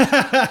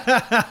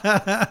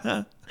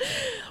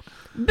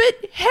 But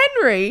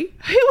Henry,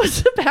 who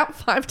was about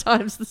 5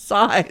 times the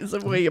size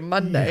of William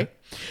Monday,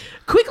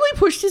 quickly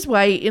pushed his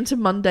way into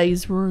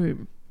Monday's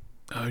room.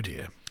 Oh,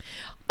 dear.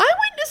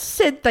 Eyewitnesses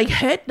said they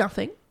heard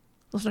nothing.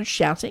 There was no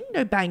shouting,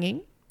 no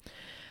banging.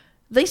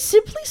 They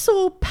simply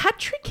saw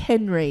Patrick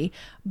Henry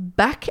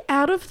back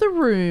out of the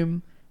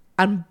room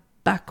and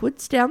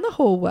backwards down the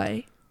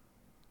hallway,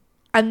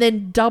 and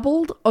then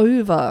doubled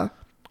over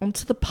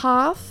onto the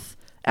path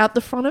out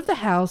the front of the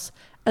house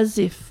as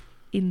if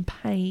in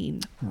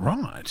pain.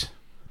 Right.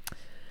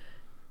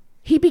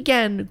 He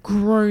began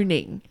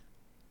groaning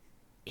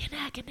in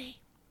agony.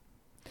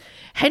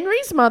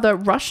 Henry's mother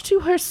rushed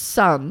to her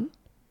son,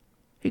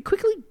 who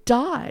quickly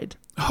died.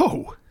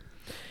 Oh.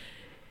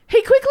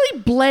 He quickly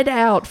bled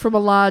out from a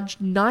large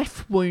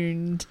knife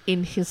wound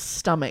in his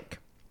stomach.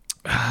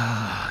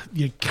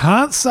 You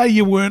can't say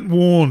you weren't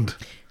warned.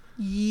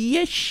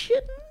 You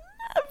shouldn't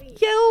have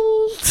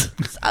yelled.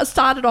 I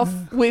started off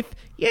with,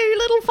 "You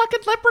little fucking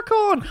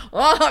leprechaun."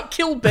 Oh,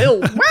 Kill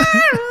Bill.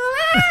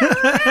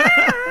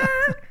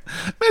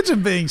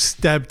 Imagine being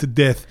stabbed to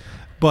death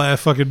by a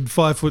fucking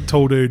 5 foot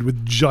tall dude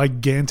with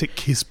gigantic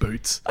kiss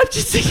boots. I'm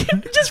just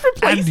thinking, just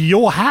replace And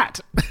your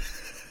hat.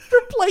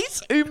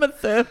 Uma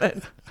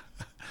Thurman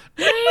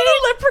with a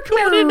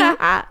leprechaun in a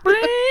hat.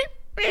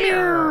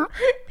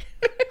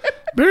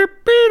 No,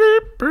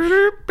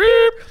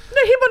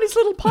 him on on his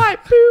little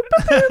pipe. Boo,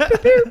 boo, boo, boo,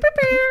 boo, boo,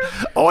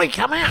 boo. Oi,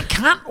 come out,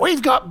 cunt.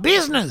 We've got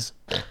business.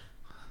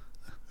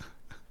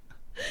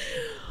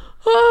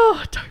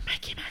 Oh, don't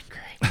make him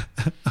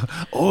angry.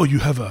 Oh, you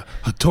have a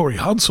Hattori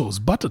Hanzo's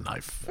butter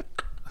knife.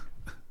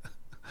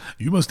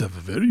 You must have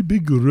very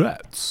big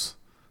rats.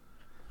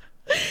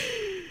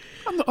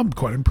 I'm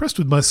quite impressed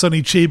with my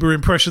Sonny Chiba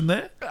impression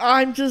there.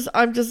 I'm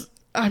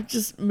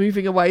just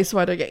moving away so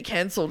I don't get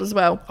cancelled as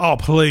well. Oh,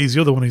 please.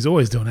 You're the one who's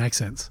always doing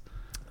accents.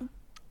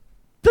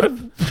 But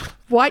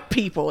white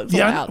people, it's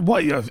allowed.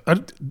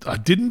 I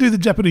didn't do the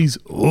Japanese.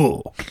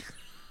 Oh,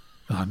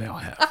 now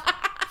I have.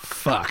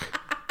 Fuck.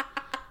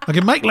 I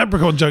can make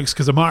leprechaun jokes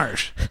because I'm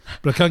Irish,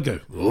 but I can't go,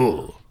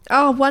 oh.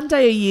 Oh, one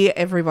day a year,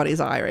 everybody's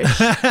Irish.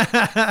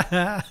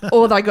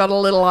 Or they got a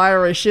little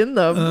Irish in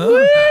them.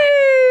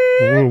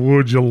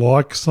 Would you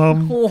like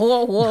some?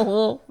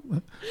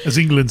 As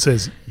England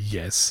says,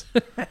 yes.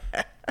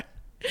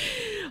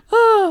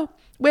 Oh,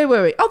 where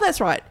were we? Oh,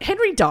 that's right.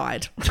 Henry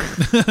died.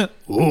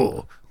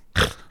 Oh.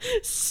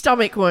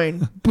 Stomach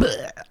wound.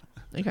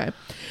 Okay.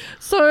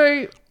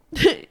 So,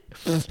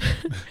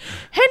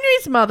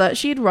 Henry's mother,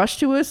 she had rushed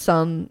to her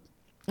son.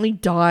 He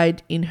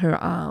died in her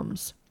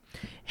arms.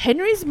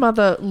 Henry's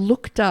mother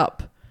looked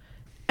up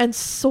and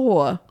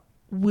saw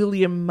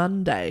William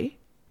Munday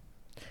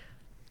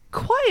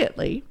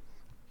quietly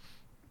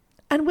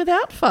and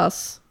without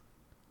fuss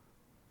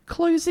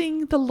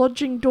closing the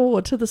lodging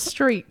door to the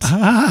street.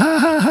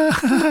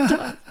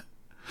 I'm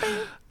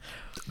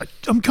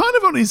kind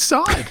of on his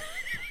side.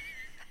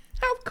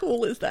 How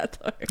cool is that,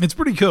 though? It's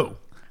pretty cool.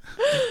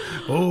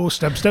 Oh,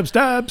 stab, stab,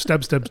 stab,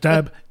 stab, stab,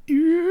 stab.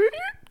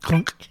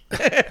 Clunk.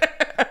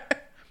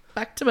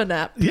 Back to my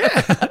nap.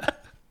 Yeah.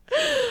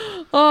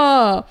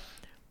 Oh,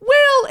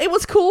 well, it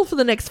was cool for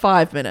the next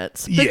 5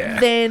 minutes. But Yeah.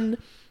 then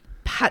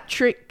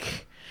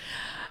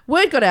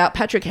word got out,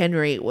 Patrick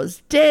Henry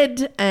was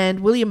dead and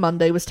William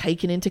Munday was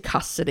taken into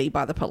custody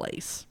by the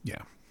police.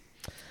 Yeah.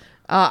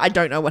 I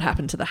don't know what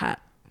happened to the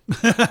hat.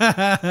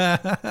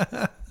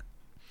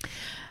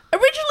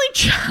 Originally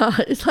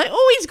charged, it's like,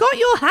 oh, he's got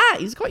your hat.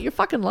 He's got your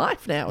fucking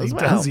life now as He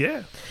well. does,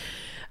 yeah.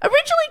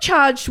 Originally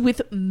charged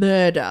with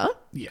murder,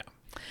 Yeah.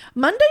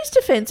 Monday's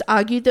defense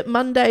argued that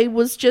Munday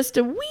was just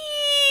a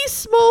wee,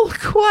 small,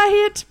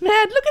 quiet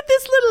man. Look at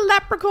this little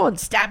leprechaun.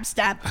 Stab,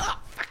 stab. Oh,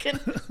 fucking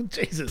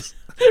Jesus.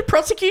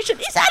 prosecution.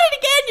 He's at it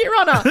again, Your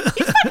Honour.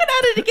 He's fucking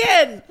at it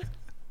again.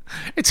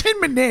 It's in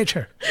my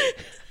nature.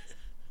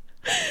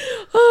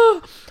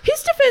 Oh,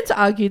 his defense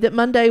argued that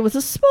Munday was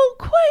a small,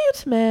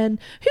 quiet man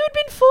who had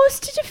been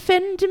forced to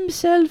defend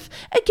himself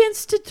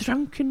against a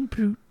drunken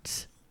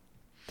brute.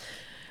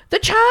 The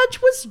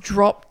charge was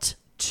dropped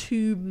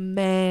to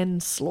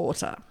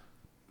manslaughter.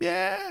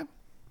 Yeah.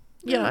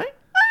 You know?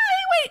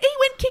 He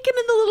went kicking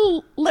in the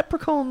little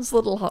leprechaun's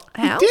little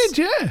house. He did,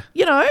 yeah.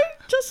 You know?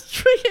 Just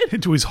freaking...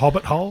 Into his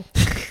hobbit hole.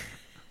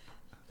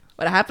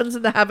 What happens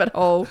in the hobbit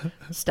hole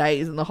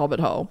stays in the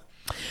hobbit hole.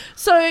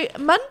 So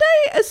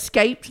Munday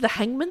escaped the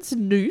hangman's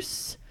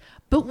noose,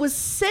 but was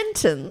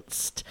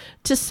sentenced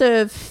to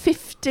serve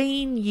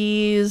 15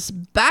 years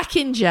back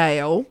in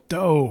jail.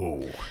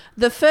 Oh.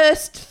 The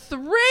first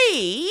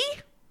 3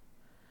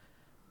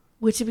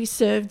 were to be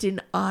served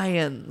in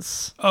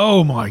irons.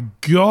 Oh, my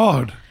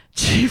God.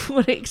 Do you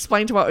want to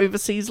explain to our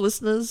overseas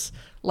listeners,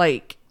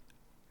 like,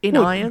 in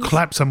Well, irons?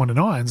 clap someone in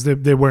irons.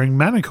 They're wearing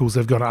manacles.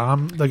 They've got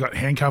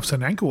handcuffs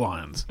and ankle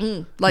irons.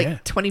 Like, yeah.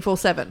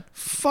 24/7.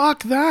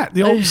 Fuck that.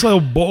 The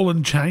old ball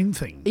and chain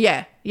thing.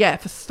 Yeah,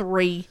 for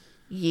 3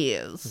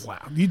 years. Wow.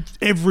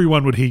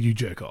 Everyone would hear you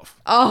jerk off.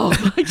 Oh,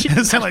 my It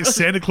goodness. sounds like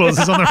Santa Claus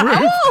is on the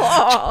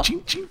roof.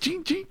 Ching, ching,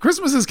 ching, ching.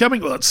 Christmas is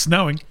coming. Well, it's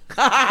snowing.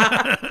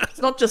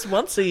 It's not just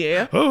once a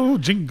year. Oh,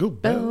 jingle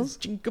bells. Bells,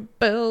 jingle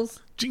bells.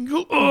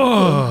 Jingle.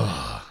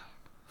 Oh.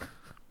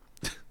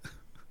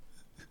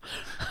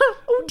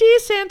 Oh, dear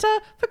Santa,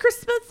 for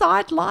Christmas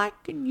I'd like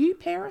a new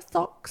pair of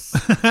socks.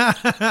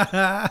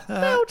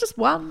 Well, just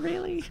one,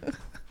 really.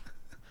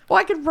 Well,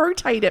 I could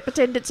rotate it,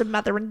 pretend it's a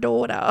mother and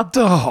daughter.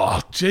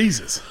 Oh,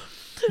 Jesus.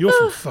 You're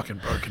from fucking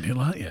Broken Hill,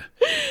 aren't you?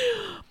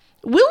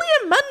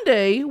 William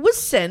Munday was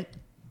sent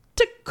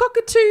to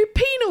Cockatoo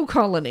Penal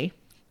Colony.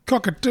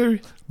 Cockatoo.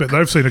 Bet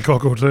they've seen a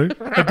cock or two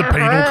at the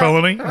penal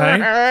colony.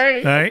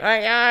 Hey? Hey?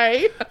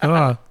 Hey.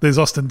 Ah, there's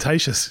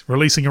Ostentatious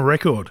releasing a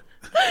record.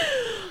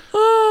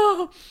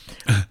 Oh,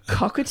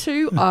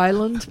 Cockatoo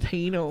Island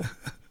Penal.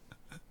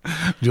 Do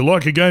you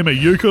like a game of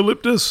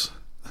eucalyptus?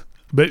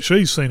 Bet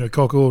she's seen a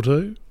cock or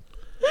two.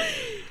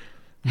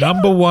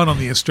 Number 1 on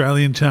the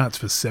Australian charts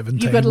for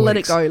 17 You've got to let it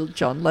weeks. go,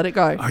 John. Let it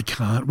go. I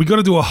can't. We got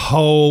to do a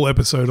whole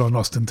episode on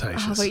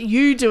Ostentatious. Oh, wait,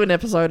 you do an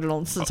episode on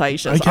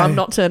Ostentatious. Okay. I'm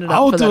not turning up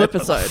I'll for do that it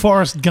episode.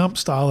 Forrest Gump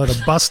style at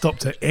a bus stop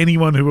to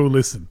anyone who will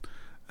listen.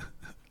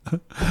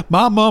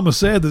 My mama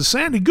said that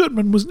Sandy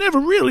Goodman was never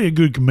really a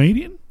good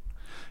comedian.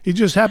 He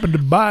just happened to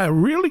buy a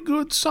really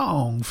good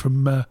song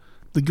from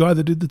the guy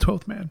that did The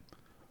 12th Man.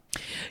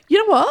 You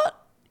know what?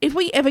 If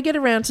we ever get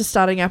around to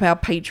starting up our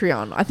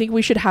Patreon, I think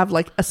we should have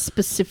like a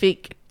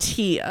specific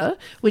tier,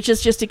 which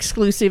is just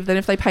exclusive. Then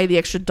if they pay the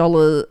extra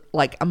 $1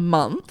 like a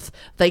month,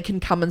 they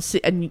can come and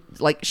sit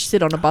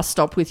on a bus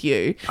stop with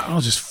you.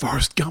 I'll just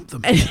Forrest Gump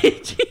them.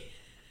 And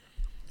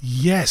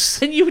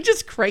Yes. you were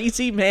just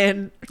crazy,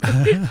 man.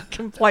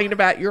 Complain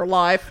about your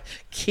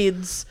life,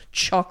 kids,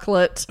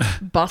 chocolate,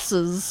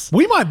 buses.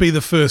 We might be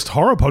the first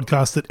horror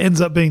podcast that ends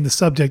up being the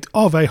subject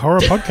of a horror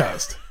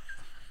podcast.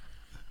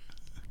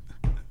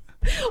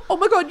 Oh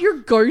my God, your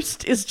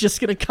ghost is just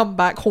going to come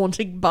back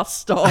haunting bus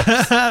stops.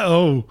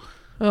 Oh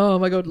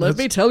my God, let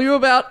me tell you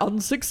about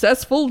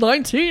unsuccessful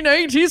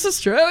 1980s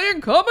Australian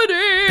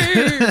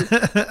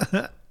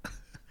comedy.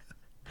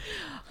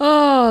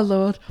 Oh,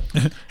 Lord.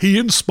 He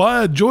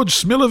inspired George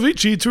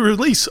Smilovici to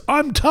release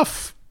I'm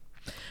Tough.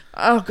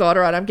 Oh, God,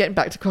 all right, I'm getting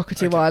back to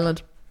Cockatoo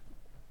Island.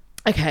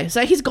 Okay,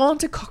 so he's gone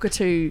to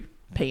Cockatoo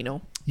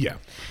Penal. Yeah.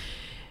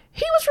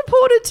 He was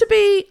reported to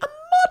be a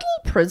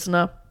model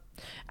prisoner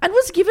and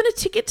was given a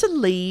ticket to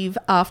leave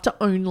after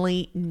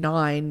only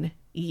 9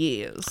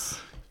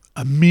 years.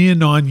 A mere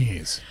 9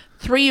 years.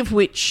 3 of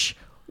which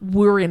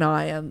were in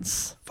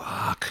irons.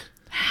 Fuck.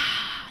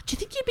 Do you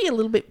think you'd be a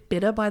little bit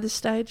bitter by this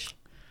stage?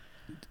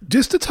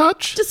 Just a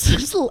touch. Just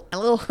a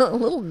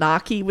little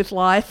narky with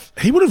life.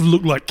 He would have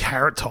looked like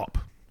Carrot Top.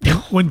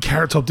 When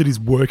Carrot Top did his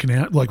working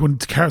out, like when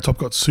Carrot Top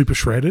got super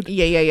shredded.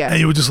 Yeah. And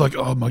you were just like,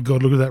 oh my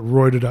God, look at that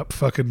roided up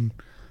fucking...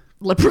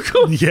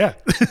 Leprechaun. Yeah.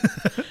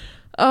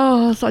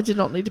 Oh, so I did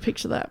not need to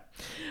picture that.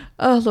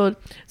 Oh, Lord.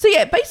 So,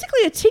 yeah,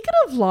 basically a ticket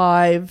of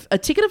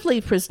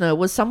leave prisoner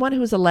was someone who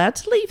was allowed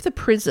to leave the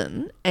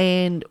prison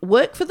and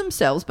work for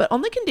themselves, but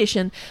on the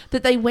condition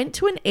that they went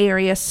to an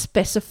area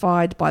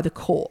specified by the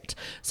court.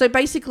 So,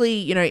 basically,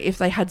 you know, if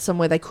they had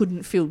somewhere they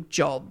couldn't fill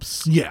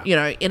jobs, Yeah. you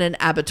know, in an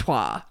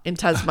abattoir in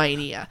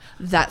Tasmania,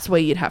 that's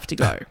where you'd have to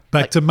go.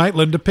 Back to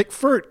Maitland to pick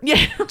fruit.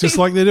 Yeah. Just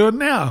like they're doing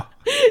now.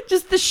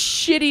 Just the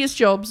shittiest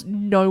jobs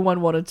no one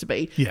wanted to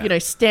be. Yeah. You know,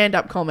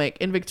 stand-up comic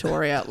in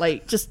Victoria.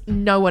 Like, just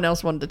no one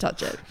else wanted to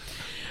touch it.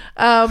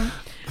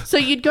 So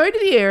you'd go to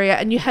the area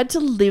and you had to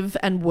live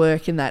and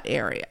work in that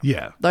area.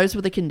 Yeah. Those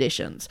were the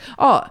conditions.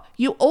 Oh,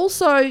 you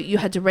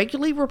had to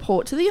regularly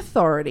report to the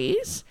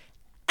authorities.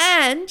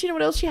 And do you know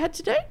what else you had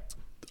to do?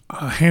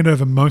 Hand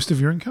over most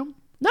of your income?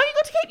 No, you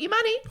got to keep your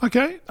money.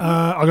 Okay.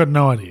 I got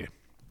no idea.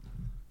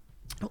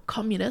 Oh,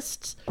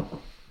 communists.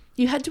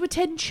 You had to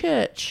attend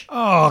church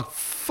Oh,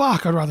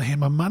 fuck. I'd rather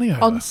hand my money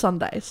over. on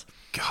Sundays.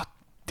 God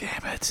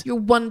damn it. Your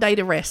one day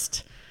to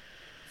rest.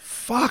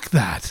 Fuck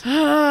that.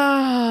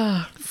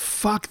 Ah.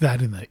 Fuck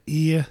that in the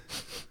ear.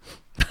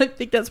 I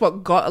think that's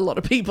what got a lot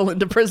of people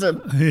into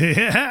prison.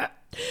 Yeah.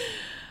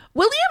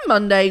 William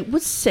Munday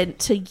was sent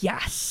to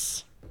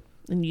Yass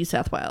in New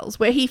South Wales,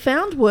 where he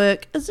found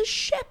work as a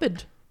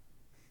shepherd.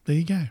 There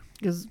you go.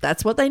 Because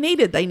that's what they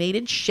needed. They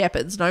needed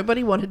shepherds.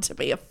 Nobody wanted to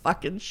be a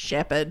fucking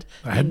shepherd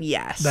in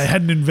Yass. They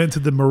hadn't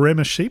invented the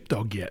Maremma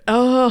sheepdog yet.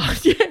 Oh,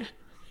 yeah.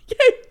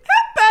 Yeah.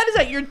 How bad is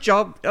that your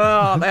job?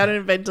 Oh, they hadn't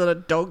invented a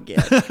dog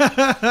yet.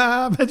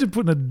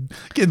 Imagine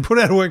getting put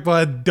out of work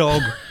by a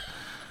dog.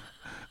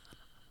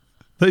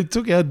 They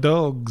took our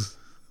dogs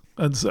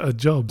and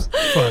jobs.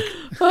 Fuck.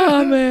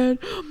 Oh, man.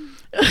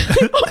 Oh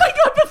my God,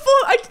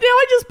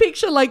 I just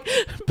picture like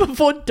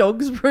before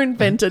dogs were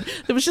invented,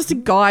 there was just a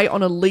guy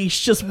on a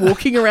leash just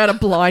walking around, a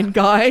blind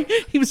guy.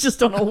 He was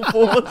just on all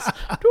fours.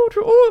 You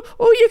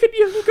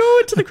can go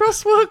into the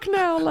crosswalk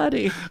now,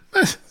 laddie.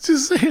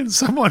 Just seeing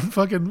someone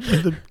fucking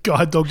with a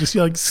guide dog just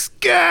yelling,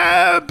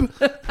 scab!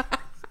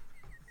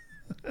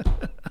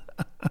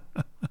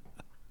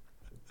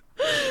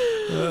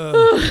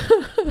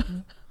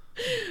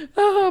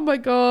 Oh my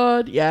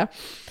God, yeah.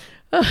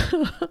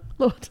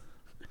 Lord.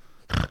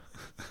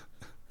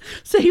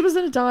 So he was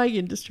in a dying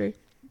industry.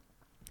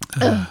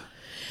 Now,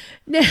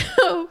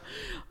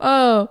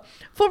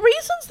 for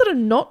reasons that are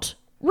not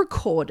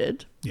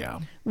recorded, Yeah.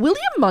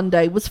 William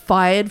Munday was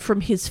fired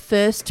from his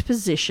first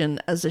position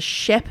as a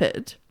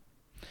shepherd.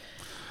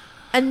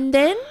 And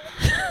then...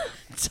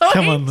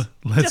 Come on,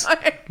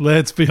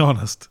 let's be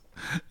honest.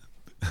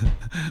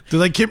 Do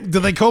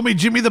they call me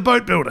Jimmy the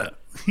Boat Builder?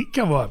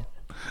 Come on.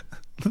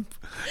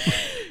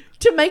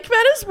 To make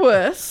matters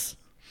worse,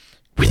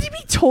 would he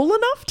be tall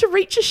enough to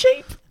reach a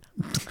sheep?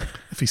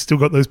 If he's still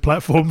got those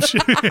platform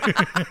shoes.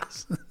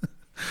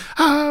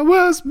 I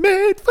was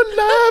made for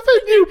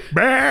loving you.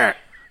 Bah.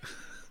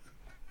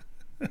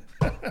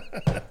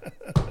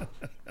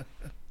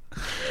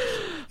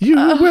 You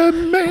were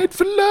made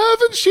for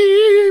loving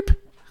sheep.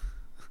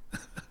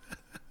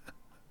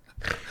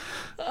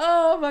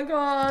 Oh my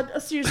God.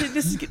 Seriously,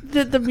 this is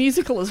the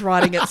musical is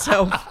writing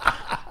itself.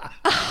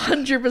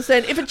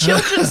 100%. If a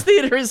children's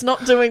theatre is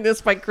not doing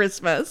this by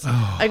Christmas,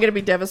 I'm going to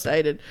be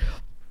devastated.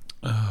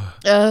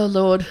 Oh,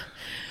 Lord.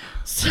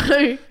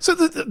 So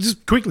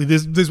Just quickly,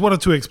 there's one or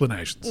two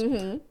explanations.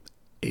 Mm-hmm.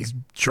 He's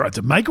tried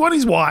to make one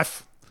his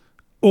wife,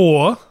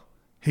 or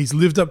he's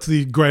lived up to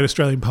the Great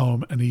Australian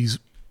Poem and he's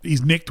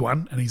nicked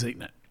one and he's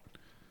eaten it.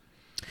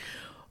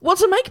 well,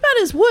 to make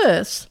matters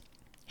worse,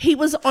 he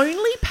was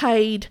only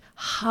paid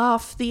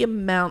half the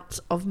amount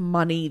of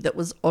money that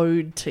was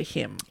owed to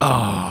him.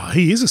 Oh,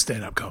 he is a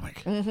stand-up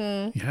comic.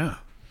 Mm-hmm. Yeah.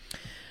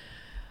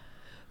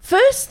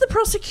 First the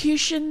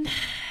prosecution,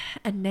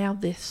 and now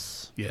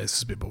this. Yeah, this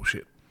is a bit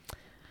bullshit.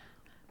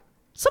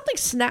 Something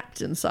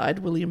snapped inside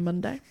William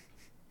Munday.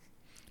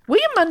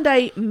 William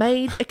Munday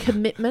made a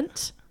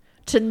commitment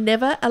to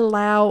never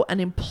allow an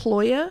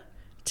employer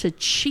to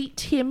cheat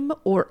him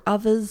or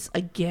others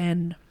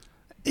again.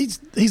 He's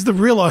the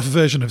real-life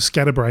version of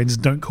Scatterbrain's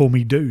Don't Call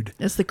Me Dude.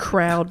 As the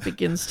crowd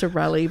begins to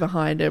rally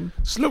behind him.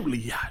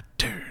 Slowly I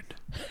turned,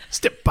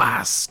 step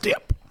by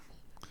step.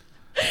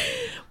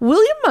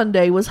 William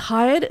Munday was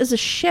hired as a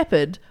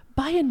shepherd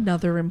by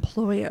another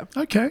employer.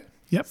 Okay,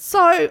 yep.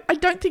 So I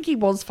don't think he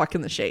was fucking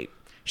the sheep.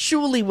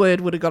 Surely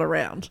word would have got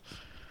around.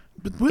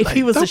 But If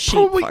he was a sheep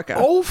probably fucker.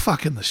 all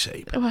fucking the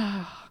sheep.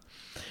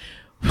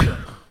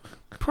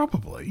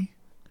 Probably.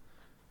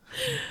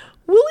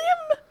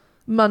 William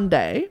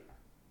Munday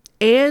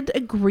aired a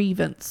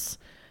grievance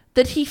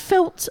that he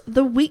felt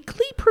the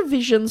weekly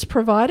provisions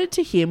provided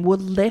to him were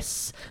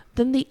less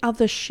than the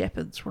other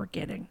shepherds were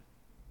getting.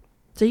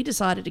 So he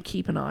decided to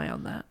keep an eye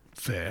on that.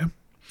 Fair.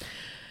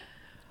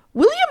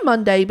 William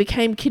Munday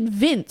became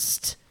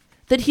convinced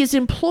that his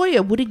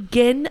employer would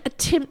again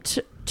attempt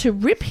to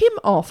rip him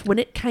off when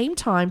it came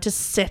time to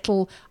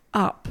settle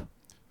up.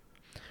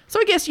 So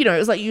I guess, it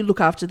was like you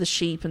look after the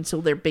sheep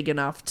until they're big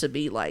enough to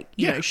be like,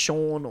 you know,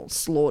 shorn or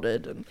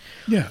slaughtered. And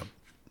Yeah.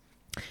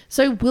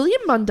 so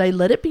William Munday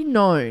let it be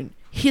known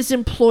his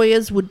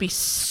employers would be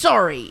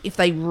sorry if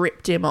they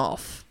ripped him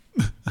off.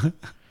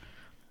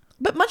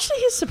 But much to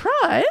his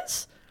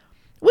surprise,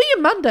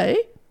 William Munday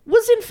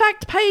was in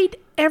fact paid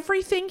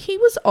everything he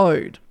was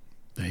owed.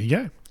 There you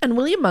go. And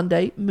William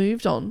Munday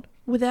moved on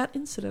without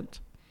incident.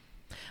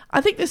 I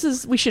think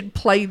we should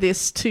play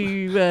this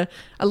to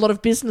a lot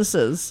of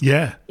businesses.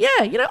 Yeah. Yeah,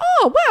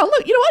 oh, wow,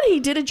 look, you know what? He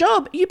did a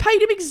job. You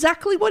paid him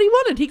exactly what he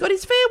wanted. He got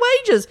his fair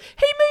wages.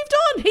 He moved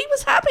on. He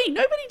was happy.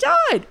 Nobody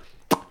died.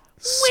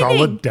 Winning.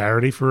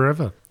 Solidarity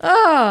forever.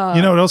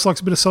 You know what else likes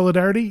a bit of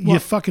solidarity? Your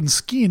fucking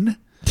skin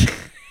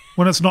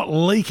when it's not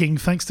leaking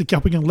thanks to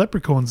cupping a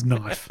leprechaun's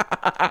knife.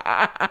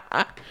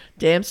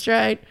 Damn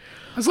straight.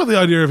 I just love the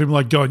idea of him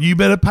like going, you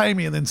better pay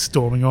me, and then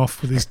storming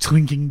off with his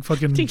clinking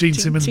fucking Ding, Gene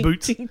ding, Simmons ding,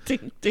 boots. Ding,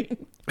 ding,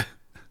 ding.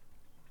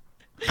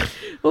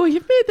 Oh,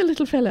 you've made the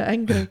little fella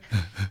angry.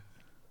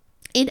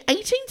 In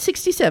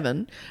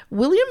 1867,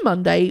 William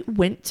Munday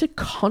went to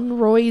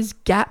Conroy's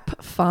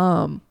Gap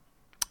Farm.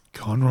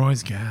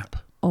 Conroy's Gap.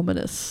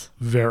 Ominous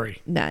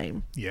Very.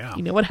 name. Yeah.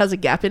 You know what has a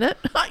gap in it?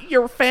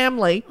 Your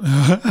family.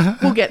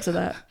 We'll get to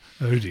that.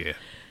 Oh dear.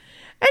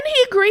 And he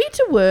agreed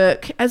to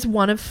work as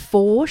one of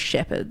 4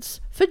 shepherds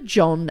for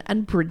John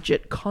and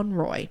Bridget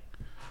Conroy.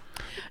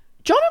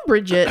 John and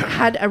Bridget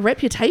had a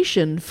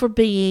reputation for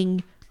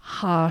being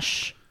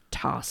harsh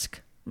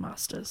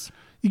taskmasters.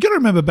 You got to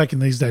remember back in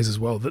these days as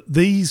well that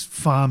these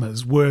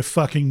farmers were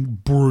fucking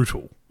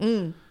brutal.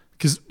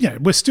 Because,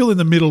 we're still in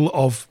the middle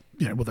of,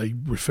 what they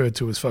referred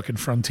to as fucking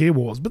frontier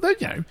wars. But,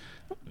 they,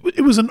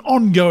 it was an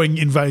ongoing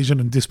invasion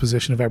and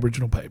dispossession of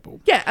Aboriginal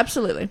people. Yeah,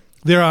 absolutely.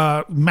 There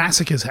are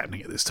massacres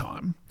happening at this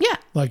time. Yeah.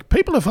 Like,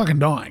 people are fucking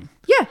dying.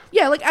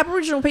 Yeah, like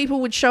Aboriginal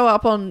people would show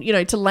up on,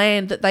 to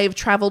land that they've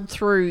travelled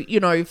through,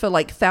 for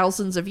like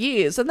thousands of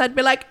years, and they'd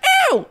be like,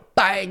 ew,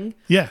 bang.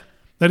 Yeah.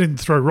 They didn't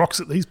throw rocks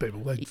at these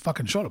people. They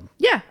fucking shot them.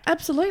 Yeah,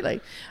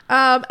 absolutely.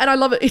 And I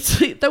love it. It's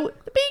they were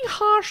being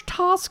harsh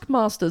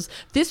taskmasters.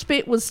 This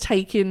bit was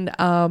taken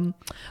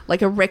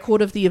like a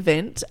record of the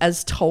event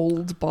as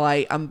told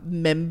by a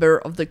member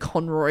of the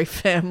Conroy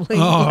family.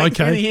 Oh, okay.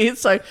 Through the years.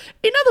 So,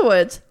 in other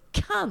words,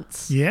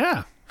 cunts.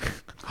 Yeah.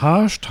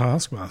 Harsh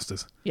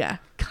taskmasters. Yeah,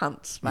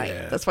 cunts, mate.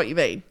 Yeah. That's what you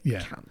mean.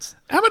 Yeah. Cunts.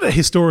 Amateur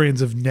historians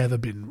have never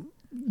been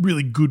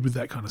really good with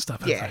that kind of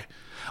stuff, have Yeah. they?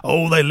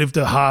 Oh, they lived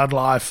a hard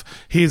life.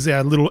 Here's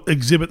our little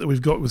exhibit that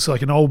we've got with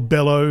like an old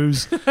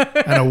bellows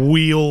and a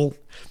wheel.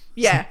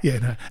 Yeah. Yeah,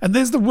 no. And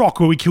there's the rock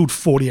where we killed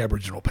 40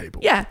 Aboriginal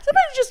people. Yeah.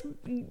 Somebody just,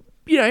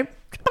 a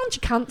bunch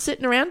of cunts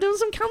sitting around doing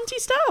some cunty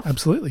stuff.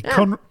 Absolutely.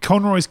 Yeah.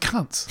 Conroy's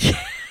cunts.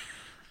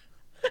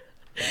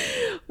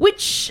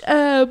 Which,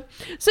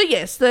 so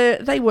yes,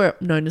 they were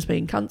known as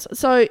being cunts.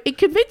 So it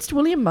convinced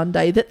William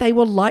Munday that they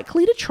were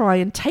likely to try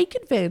and take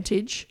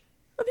advantage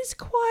of his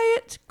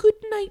quiet good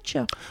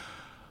nature.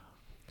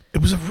 It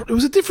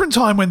was a different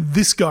time when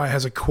this guy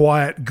has a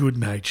quiet good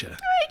nature.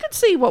 He could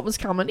see what was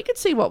coming. He could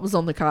see what was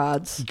on the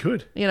cards. He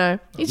could.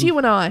 He's you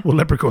and I. Well,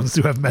 leprechauns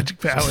do have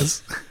magic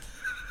powers.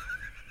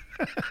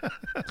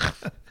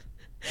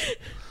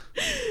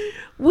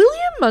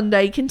 William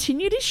Munday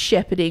continued his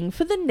shepherding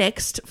for the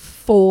next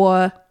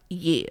 4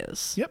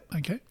 years. Yep,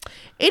 okay.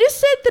 It is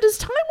said that as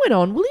time went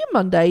on, William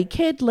Munday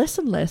cared less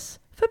and less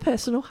for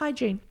personal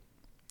hygiene.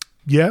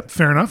 Yeah,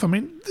 fair enough. I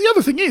mean, the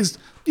other thing is,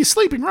 you're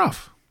sleeping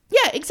rough.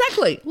 Yeah,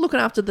 exactly.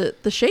 Looking after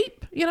the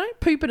sheep,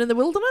 pooping in the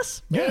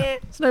wilderness. Yeah.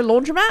 There's no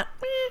laundromat.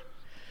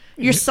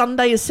 Your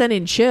Sunday is sent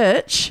in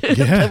church.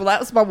 Yeah. Well, that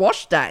was my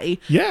wash day.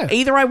 Yeah.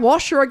 Either I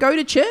wash or I go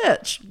to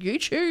church. You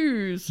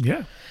choose.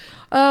 Yeah.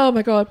 Oh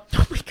my god.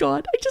 Oh my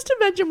god. I just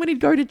imagine when he'd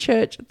go to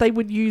church, they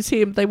would use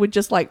him, they would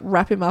just like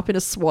wrap him up in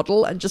a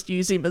swaddle and just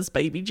use him as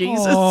baby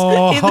Jesus in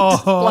the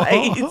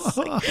displays.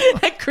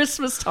 Like, at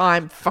Christmas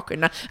time,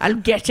 fucking I'll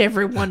get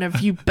every one of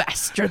you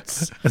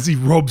bastards. As he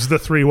robs the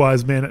three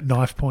wise men at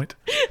knife point.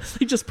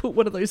 They just put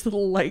one of those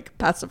little like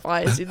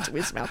pacifiers into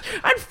his mouth.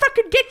 And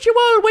fucking get you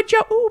all with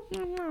your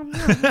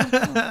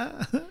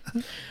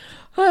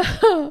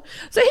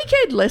So he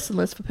cared less and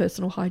less for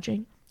personal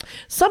hygiene.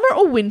 Summer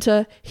or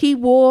winter, he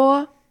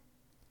wore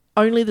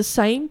only the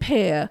same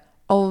pair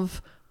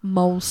of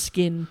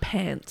moleskin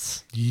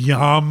pants.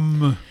 Yum.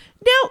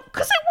 Now,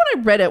 because when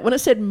I read it, when it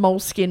said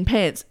moleskin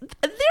pants,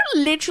 they're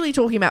literally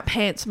talking about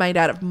pants made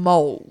out of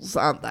moles,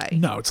 aren't they?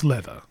 No, it's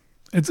leather.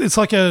 It's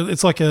like a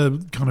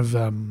kind of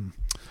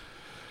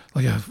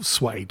like a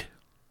suede.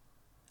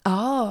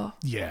 Oh.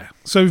 Yeah.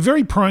 So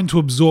very prone to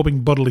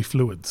absorbing bodily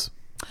fluids.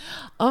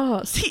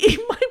 Oh, see, in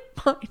my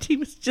mind, he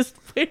was just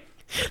wearing...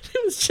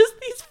 It was just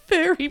these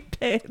furry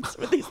pants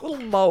with these little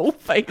mole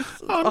faces.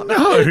 Oh, on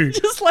no. it.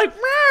 Just like,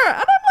 "Rah," and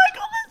I'm like,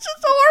 oh, that's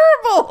just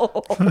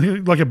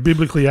horrible. Like a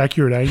biblically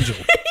accurate angel.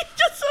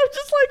 I'm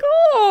just like,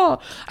 oh.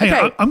 Hey,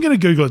 Okay. I'm going to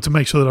Google it to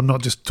make sure that I'm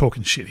not just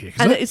talking shit here. 'cause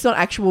And that- it's not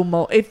actual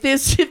mole. If there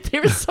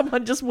is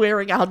someone just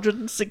wearing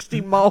 160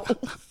 moles,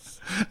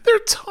 they're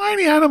a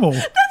tiny animal.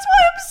 that's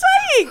what I'm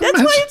saying. That's why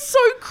Imagine- it's so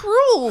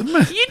cruel.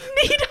 You'd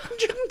need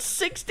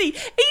 160, even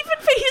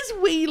for his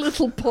wee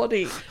little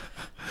body.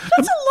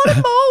 That's a lot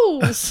of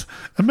moles.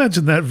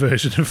 Imagine that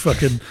version of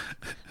fucking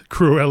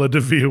Cruella de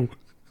Vil.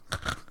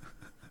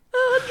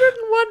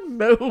 101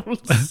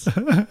 moles.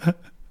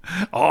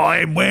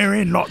 I'm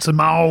wearing lots of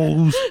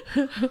moles.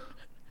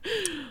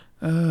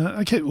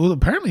 Okay, well,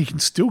 apparently you can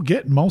still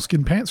get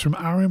moleskin pants from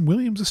R.M.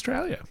 Williams,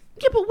 Australia.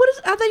 Yeah, but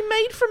are they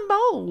made from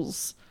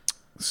moles?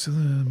 So the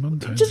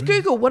monotone Just version.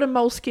 Google what are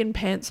moleskin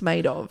pants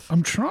made of.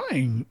 I'm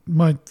trying.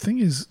 My thing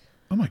is,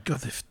 oh my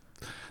God, this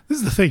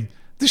is the thing.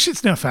 This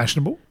shit's now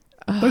fashionable.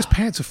 Those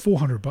pants are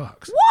 $400.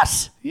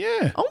 What?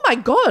 Yeah. Oh my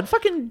god!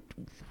 Fucking,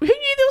 who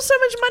knew there was so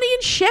much money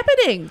in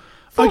shepherding?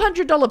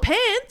 $400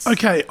 pants.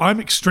 Okay, I'm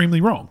extremely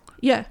wrong.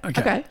 Yeah.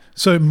 Okay.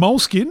 So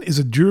moleskin is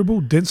a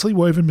durable, densely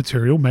woven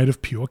material made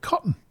of pure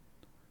cotton.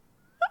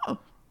 Oh.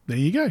 There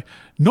you go.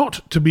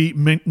 Not to be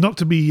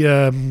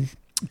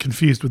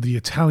confused with the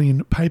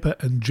Italian paper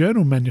and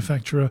journal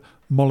manufacturer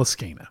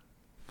Moleskine.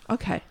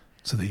 Okay.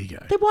 So there you go.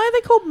 Then why are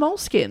they called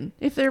moleskin?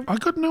 If they're I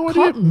got no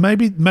cotton?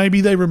 idea.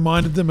 Maybe they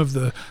reminded them of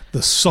the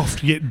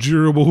soft yet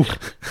durable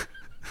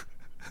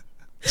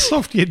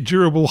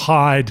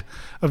hide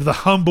of the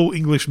humble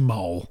English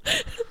mole.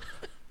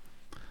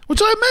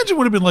 Which I imagine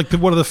would have been like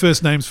one of the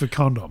first names for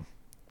condom.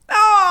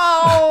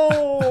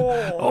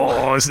 Oh!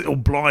 Oh, this little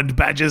blind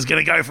badger's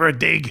going to go for a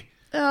dig.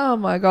 Oh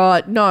my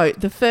god! No,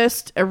 the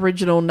first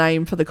original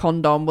name for the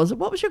condom was,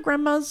 what was your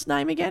grandma's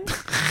name again?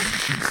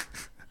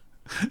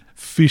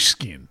 Fish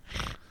skin.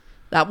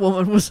 That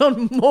woman was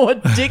on more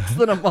dicks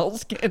than a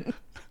moleskin.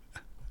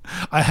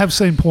 I have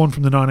seen porn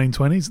from the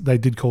 1920s. They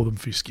did call them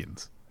fish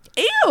skins.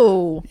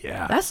 Ew!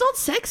 Yeah. That's not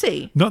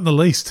sexy. Not in the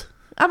least.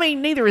 I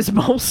mean, neither is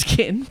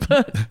moleskin,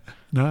 but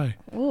No.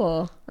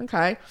 oh,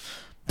 okay.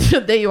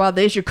 There you are.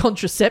 There's your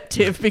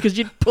contraceptive, because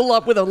you'd pull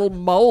up with a little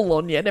mole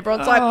on you, and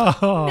everyone's like,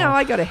 Oh. "No,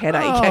 I got a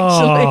headache.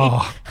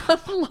 Oh.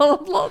 Actually,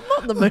 I'm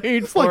not in the mood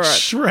It's for like it."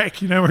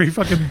 Shrek, where he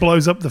fucking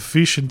blows up the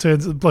fish and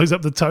blows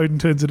up the toad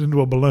and turns it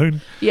into a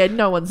balloon. Yeah,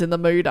 no one's in the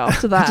mood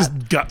after He that.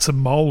 just guts a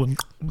mole and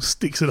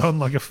sticks it on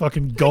like a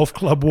fucking golf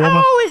club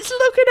warmer. Oh, it's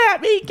looking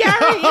at me, Gary.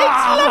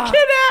 It's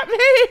looking at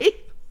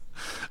me.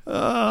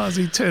 Oh, as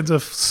he turns a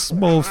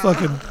small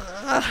fucking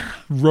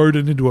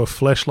rodent into a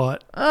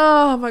fleshlight.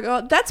 Oh my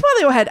god, that's why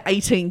they all had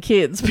 18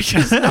 kids,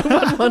 because no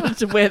one wanted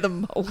to wear the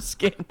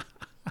moleskin.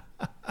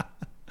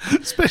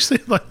 Especially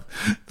like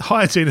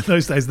hygiene in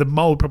those days, the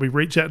mole would probably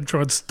reach out and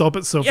try and stop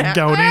itself from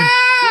going in.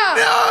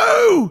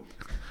 No!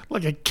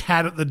 Like a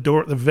cat at the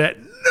door at the vet.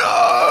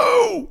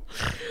 No!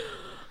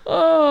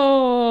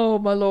 Oh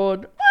my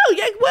lord. Oh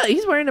yeah, well,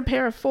 he's wearing a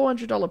pair of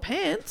 $400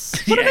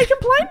 pants. What are Yeah. they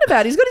complaining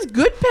about? He's got his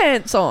good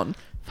pants on.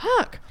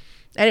 Fuck.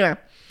 Anyway.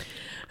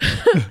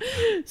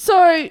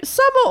 So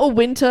summer or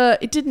winter,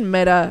 it didn't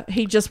matter.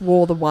 He just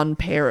wore the one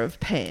pair of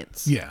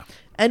pants. Yeah.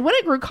 And when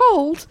it grew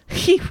cold,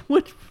 he'd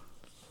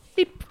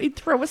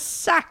throw a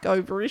sack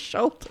over his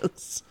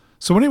shoulders.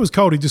 So when it was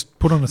cold, he just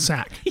put on a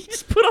sack. He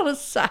just put on a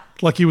sack.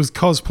 Like he was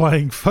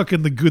cosplaying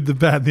fucking the good, the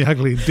bad, and the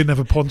ugly and didn't have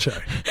a poncho.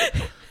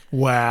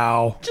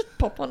 Wow. Just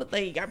pop on it.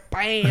 There you go.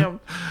 Bam.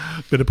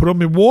 Better put on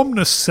my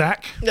warmness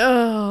sack.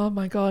 Oh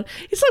my god.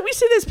 It's like we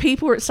see those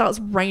people where it starts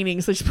raining,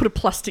 so they just put a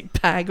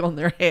plastic bag on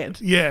their head.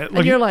 Yeah.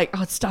 And you're like,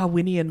 oh, it's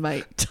Darwinian,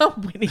 mate.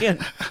 Darwinian.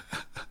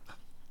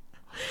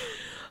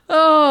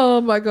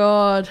 Oh my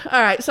god.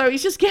 All right, so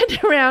he's just getting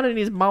around in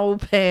his mole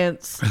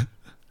pants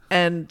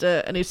and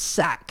his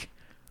sack.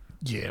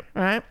 Yeah.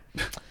 Right?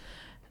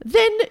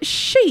 Then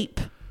sheep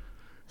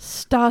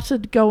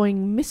started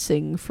going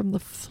missing from the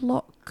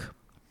flock.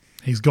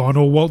 He's gone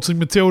all waltzing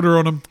Matilda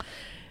on him.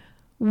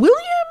 William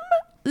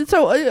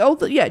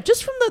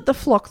just from the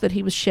flock that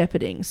he was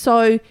shepherding.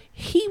 So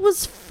he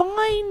was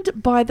fined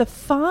by the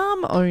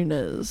farm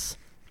owners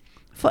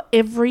for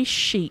every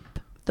sheep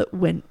that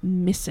went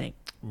missing.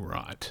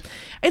 Right.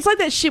 It's like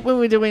that shit when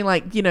we're doing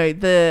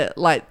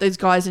those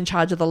guys in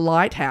charge of the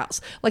lighthouse.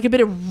 Like a bit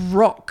of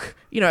rock,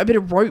 a bit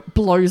of rope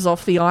blows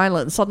off the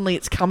island. Suddenly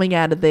it's coming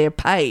out of their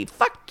pay.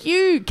 Fuck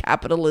you,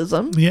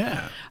 capitalism.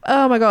 Yeah.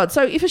 Oh my God.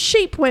 So if a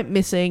sheep went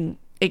missing,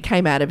 it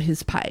came out of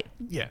his pay.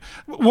 Yeah.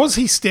 Was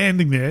he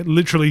standing there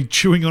literally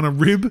chewing on a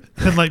rib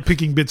and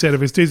picking bits out of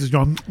his teeth?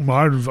 Going,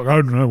 I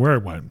don't know where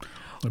it went.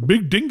 The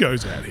big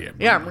dingo's out here.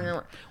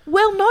 Yeah.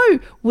 Well, no.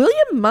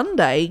 William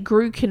Monday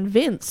grew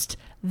convinced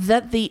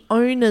that the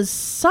owner's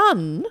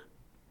son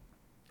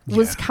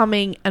was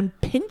coming and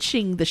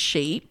pinching the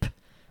sheep.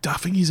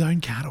 Duffing his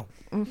own cattle.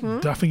 Mm-hmm.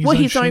 Duffing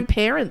his own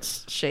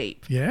parents'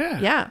 sheep. Yeah.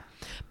 Yeah.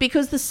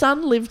 Because the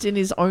son lived in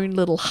his own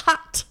little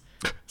hut,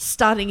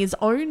 starting his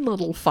own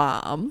little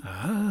farm,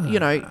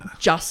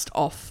 just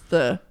off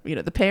the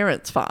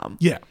parents' farm.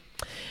 Yeah.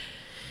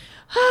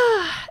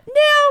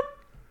 Now,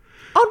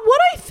 on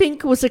what I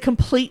think was a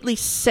completely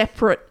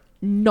separate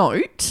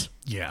note...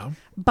 Yeah.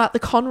 But the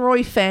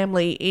Conroy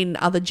family in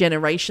other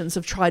generations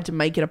have tried to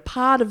make it a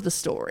part of the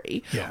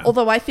story. Yeah.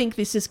 Although I think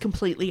this is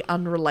completely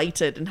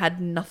unrelated and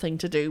had nothing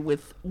to do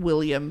with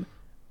William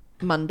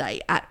Monday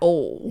at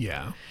all.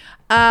 Yeah.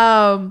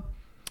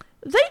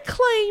 They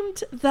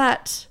claimed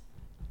that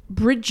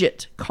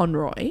Bridget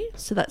Conroy,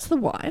 so that's the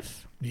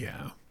wife,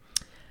 Yeah.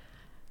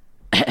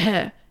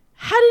 had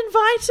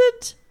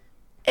invited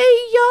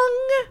a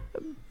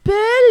young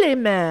burly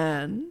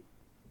man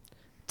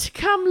to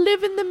come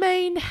live in the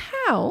main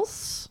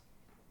house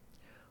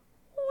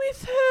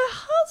with her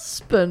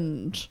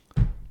husband.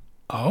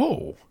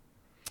 Oh.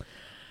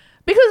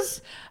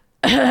 Because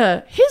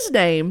his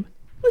name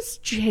was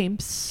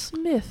James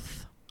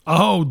Smith.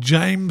 Oh,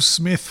 James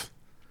Smith.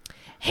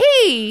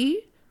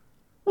 He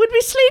would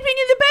be sleeping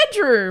in the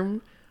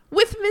bedroom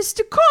with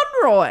Mr.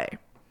 Conroy.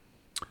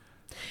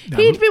 Now,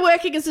 He'd be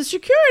working as a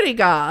security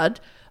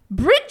guard.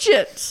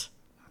 Bridget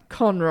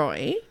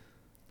Conroy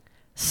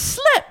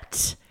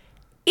slept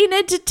in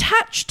a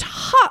detached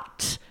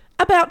hut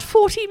about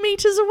 40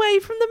 metres away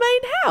from the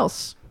main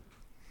house.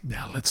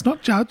 Now, let's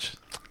not judge.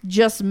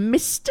 Just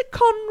Mr.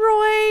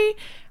 Conroy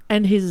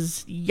and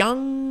his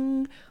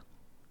young,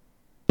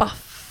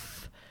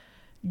 buff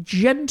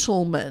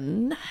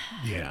gentleman,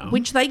 Yeah.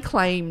 which they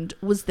claimed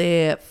was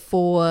there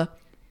for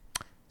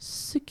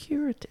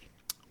security.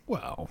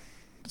 Well,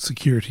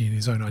 security in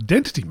his own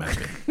identity,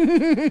 maybe.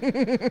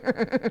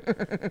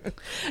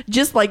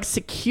 Just like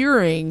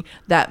securing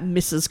that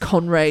Mrs.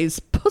 Conroy's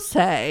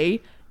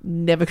pussy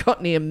never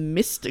got near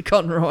Mr.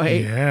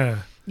 Conroy. Yeah.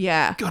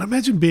 Yeah. God,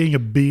 imagine being a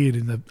beard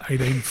in the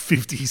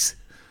 1850s.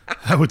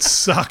 That would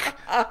suck.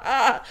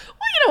 Well,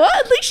 you know what?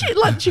 At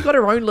least she got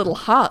her own little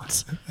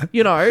hut,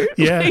 Yeah.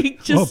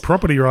 Like, Well,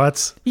 property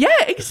rights.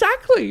 yeah,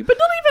 exactly. But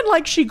not even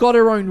like she got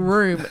her own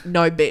room.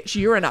 No, bitch,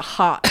 you're in a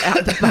hut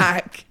out the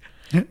back.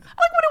 Like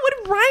when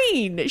it would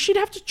rain, she'd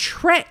have to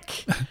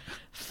trek.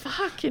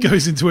 Fucking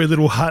Goes into her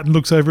little hut and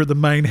looks over at the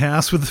main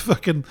house with the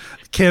fucking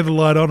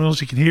candlelight on, and all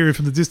she can hear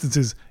from the distance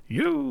is,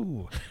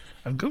 "You,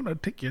 I'm going to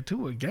take you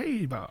to a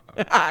gay bar.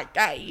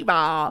 gay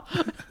bar.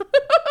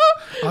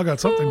 I got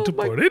something to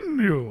put in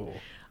you."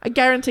 I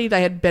guarantee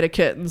they had better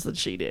curtains than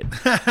she did.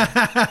 Their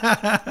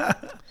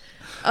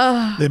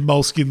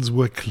moleskins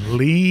were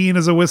clean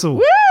as a whistle.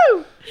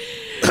 Woo!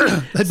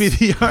 They'd be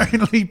the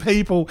only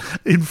people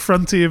in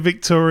frontier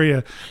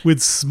Victoria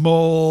with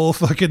small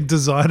fucking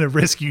designer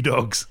rescue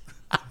dogs.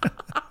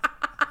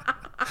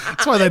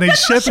 That's why they need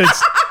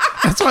shepherds.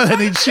 That's why they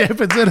need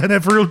shepherds. They don't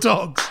have real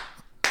dogs.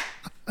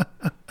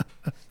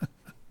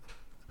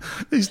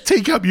 These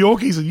teacup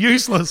Yorkies are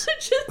useless.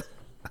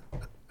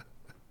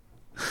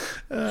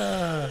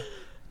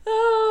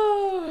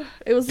 Oh,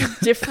 it was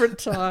a different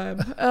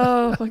time.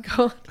 Oh my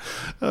God.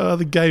 Oh,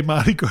 the gay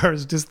Mardi Gras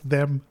is just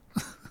them.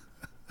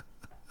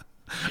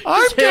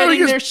 I'm Turning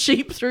going their as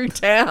sheep through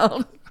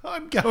town.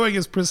 I'm going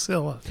as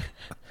Priscilla.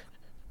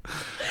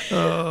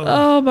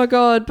 Oh my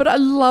God. But I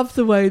love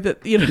the way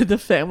that, the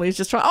family is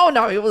just trying, oh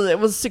no, it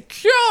was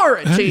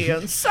security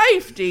and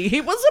safety.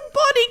 He was a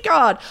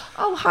bodyguard.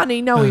 Oh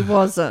honey, no he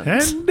wasn't.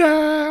 And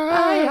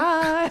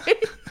Aye, aye.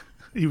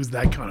 he was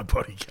that kind of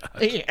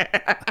bodyguard.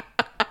 Yeah.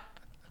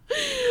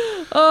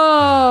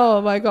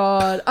 Oh my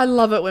God. I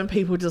love it when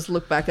people just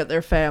look back at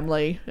their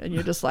family and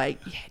you're just like,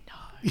 yeah, no.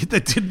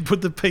 They didn't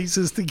put the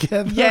pieces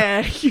together.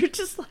 Yeah, you're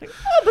just like,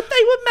 oh, but they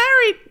were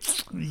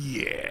married.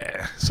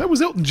 Yeah. So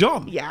was Elton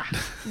John. Yeah,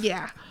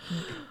 yeah.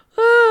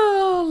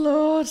 Oh,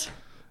 Lord.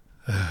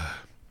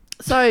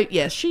 So,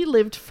 yeah, she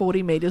lived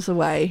 40 metres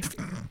away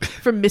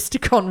from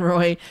Mr.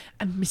 Conroy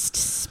and Mr.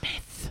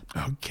 Smith.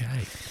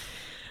 Okay.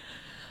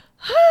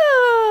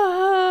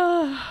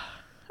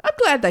 I'm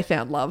glad they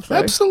found love, though.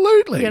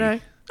 Absolutely. You know?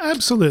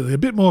 Absolutely. A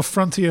bit more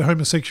frontier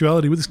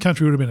homosexuality with this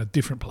country would have been a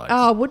different place.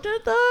 Oh, wouldn't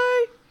it,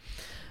 though?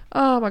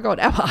 Oh, my God.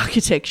 Our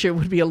architecture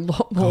would be a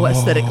lot more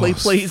aesthetically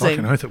pleasing.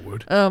 Fucking oath it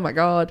would. Oh, my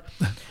God.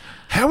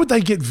 How would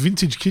they get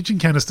vintage kitchen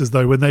canisters,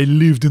 though, when they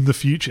lived in the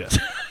future?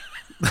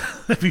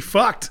 They'd be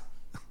fucked.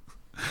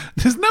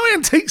 There's no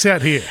antiques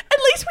out here. At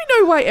least we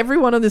know why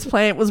everyone on this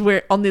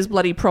planet on this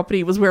bloody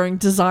property was wearing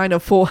designer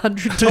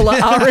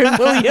 $400 R.M.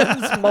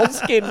 Williams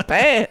moleskin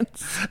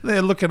pants.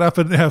 They're looking up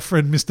at our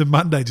friend Mr.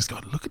 Monday, just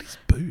going, look at his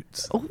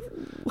boots.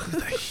 Look at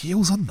the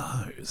heels on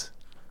those.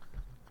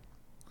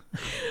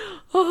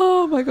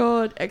 Oh my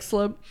God,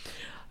 excellent.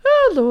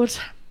 Oh Lord.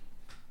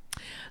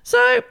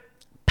 So,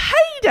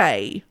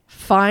 payday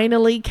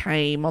finally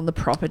came on the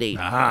property.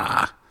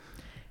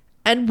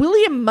 And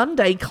William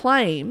Monday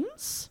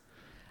claims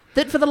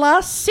that for the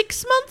last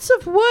 6 months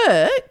of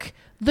work,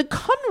 the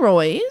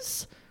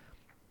Conroys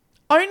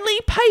only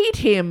paid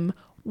him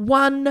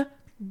 1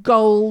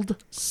 gold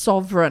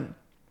sovereign.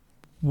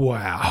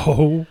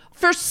 Wow.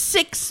 For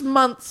 6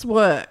 months'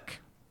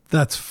 work.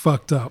 That's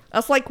fucked up.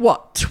 That's like,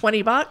 what,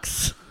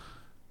 $20?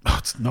 Oh,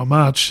 it's not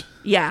much.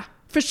 Yeah.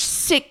 For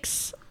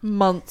 6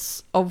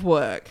 months of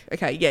work.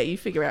 Okay, yeah, you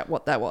figure out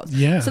what that was.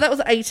 Yeah. So that was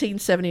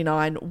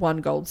 1879, 1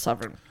 gold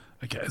sovereign.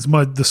 Okay, it's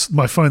my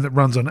phone that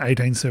runs on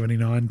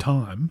 1879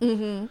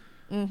 time.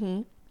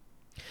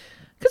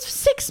 Because for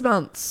 6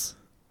 months.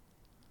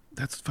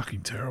 That's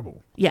fucking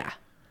terrible. Yeah.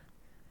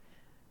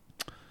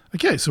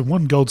 Okay, so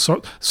 1 gold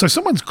so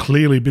someone's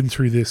clearly been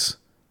through this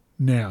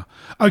now.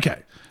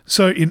 Okay,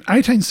 so in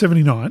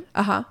 1879,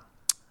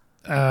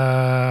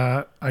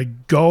 a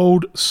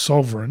gold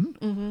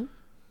sovereign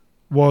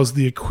was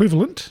the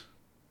equivalent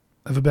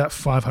of about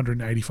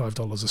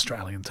 $585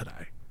 Australian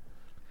today.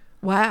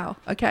 Wow.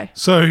 Okay.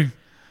 So,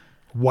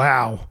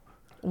 wow.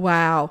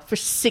 Wow. For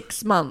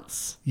 6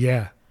 months.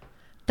 Yeah.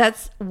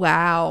 That's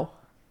wow.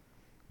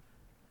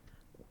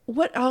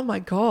 What? Oh my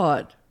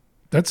God.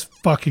 That's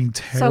fucking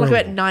terrible. So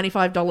like about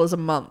 $95 a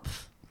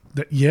month.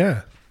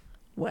 Yeah.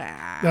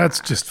 Wow. That's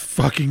just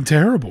fucking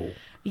terrible.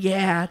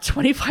 Yeah.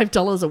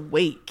 $25 a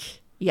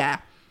week. Yeah.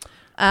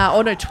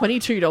 Oh no,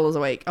 $22 a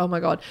week. Oh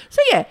my God.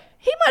 So yeah,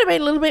 he might have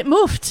been a little bit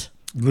muffed.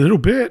 A little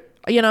bit.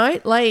 You know,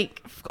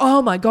 like,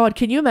 oh my God,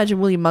 can you imagine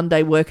William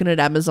Monday working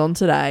at Amazon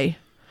today?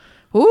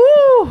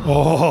 Ooh.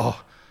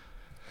 Oh.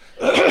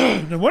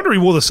 No wonder he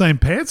wore the same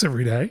pants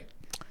every day.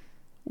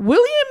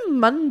 William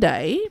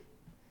Monday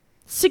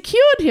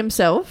secured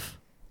himself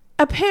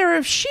a pair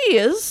of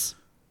shears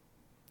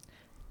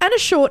and a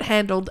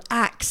short-handled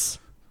axe.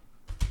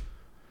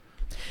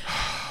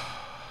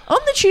 On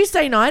the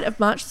Tuesday night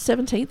of March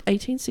 17th,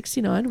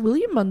 1869,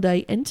 William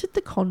Monday entered the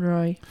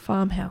Conroy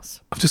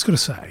farmhouse. I've just got to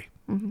say,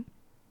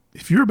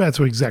 if you're about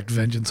to exact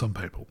vengeance on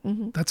people,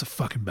 that's a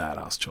fucking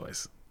badass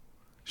choice.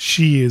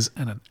 Shears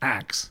and an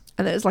axe.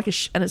 And it's like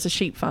and it's a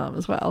sheep farm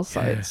as well. So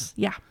it's,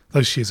 yeah.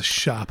 Those shears are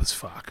sharp as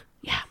fuck.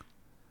 Yeah.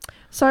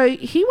 So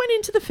he went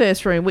into the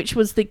first room, which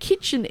was the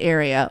kitchen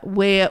area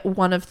where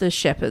one of the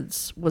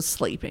shepherds was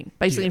sleeping,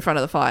 basically in front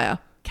of the fire.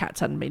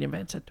 Cats hadn't been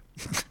invented.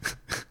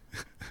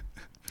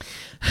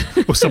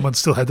 Or someone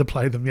still had to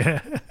play them,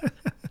 yeah.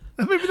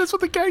 Maybe that's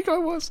what the gay guy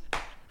was.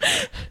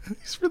 He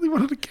just really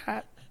wanted a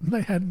cat, and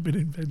they hadn't been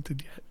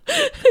invented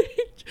yet.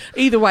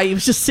 Either way, he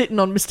was just sitting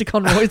on Mr.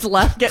 Conroy's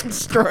lap getting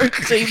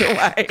stroked either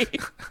way.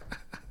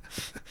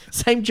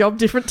 Same job,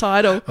 different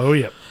title. Oh,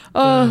 yeah.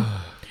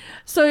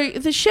 So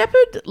the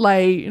shepherd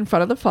lay in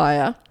front of the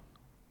fire.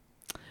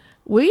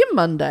 William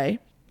Monday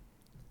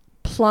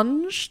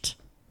plunged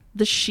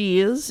the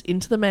shears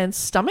into the man's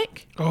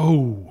stomach.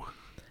 Oh.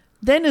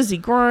 Then, as he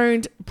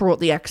groaned,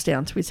 brought the axe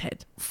down to his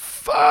head.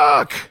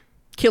 Fuck.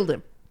 Killed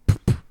him.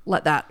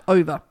 Like that.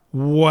 Over.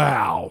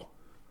 Wow.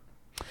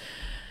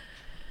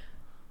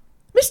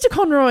 Mr.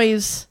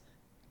 Conroy's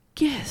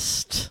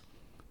guest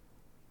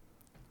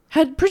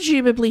had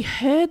presumably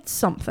heard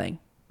something.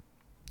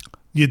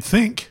 You'd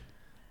think.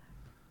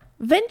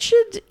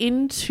 Ventured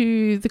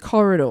into the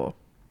corridor.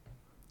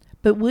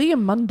 But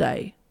William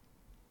Monday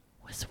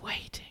was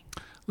waiting.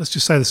 Let's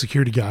just say the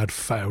security guard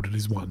failed at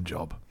his one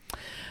job.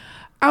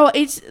 Oh,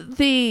 it's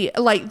the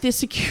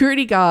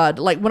security guard.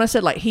 Like, when I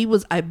said, like, he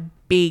was a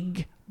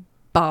big,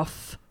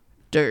 buff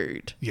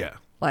dude. Yeah.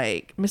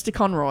 Like, Mr.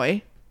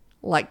 Conroy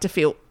liked to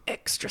feel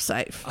extra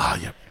safe. Oh,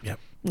 yep.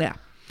 Yeah.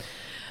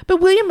 But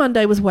William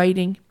Monday was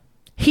waiting.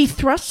 He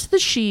thrust the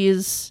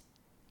shears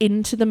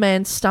into the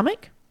man's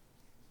stomach.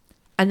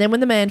 And then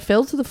when the man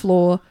fell to the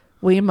floor,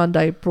 William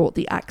Monday brought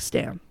the axe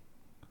down.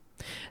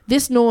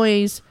 This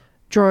noise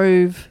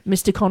drove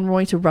Mr.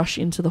 Conroy to rush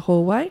into the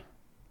hallway.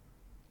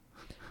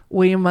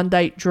 William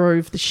Monday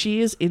drove the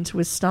shears into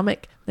his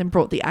stomach, then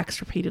brought the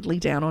axe repeatedly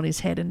down on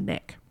his head and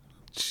neck.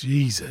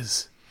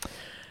 Jesus.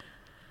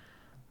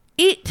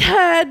 It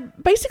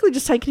had basically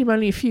just taken him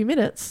only a few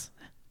minutes,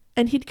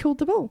 and he'd killed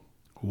them all.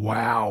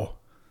 Wow.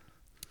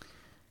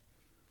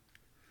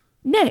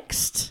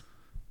 Next,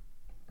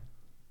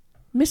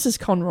 Mrs.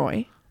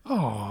 Conroy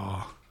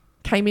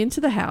came into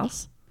the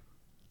house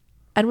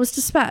and was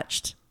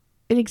dispatched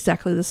in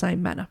exactly the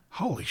same manner.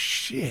 Holy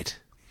shit.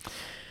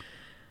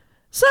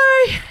 So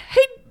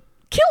he'd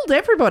killed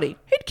everybody.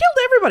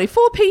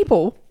 4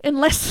 people in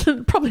less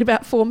than probably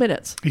about 4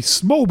 minutes. He's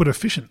small but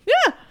efficient.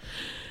 Yeah.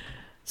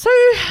 So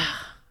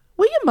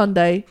William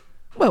Monday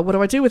Well, what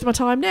do I do with my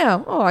time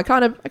now? Oh, I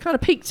kind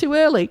of peaked too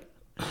early.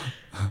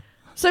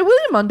 So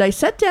William Munday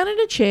sat down in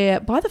a chair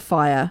by the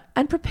fire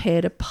and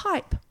prepared a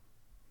pipe.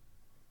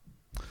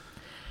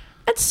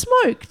 And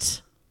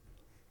smoked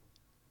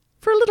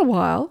for a little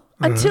while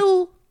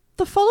until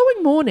the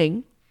following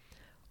morning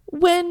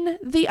when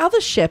the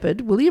other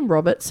shepherd, William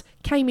Roberts,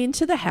 came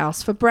into the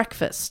house for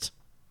breakfast.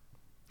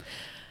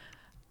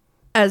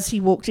 As he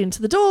walked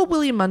into the door,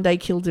 William Munday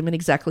killed him in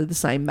exactly the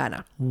same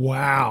manner.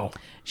 Wow.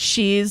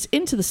 Shears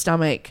into the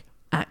stomach,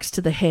 axe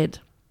to the head.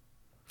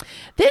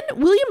 Then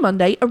William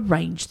Munday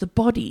arranged the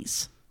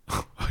bodies.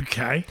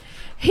 Okay.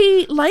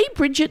 He laid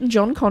Bridget and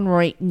John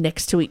Conroy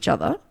next to each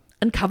other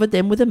and covered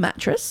them with a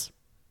mattress,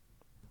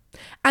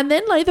 and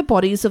then lay the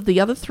bodies of the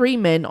other three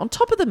men on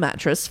top of the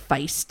mattress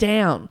face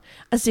down,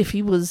 as if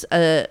he was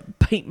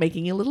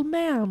making a little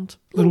mound,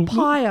 little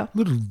pyre.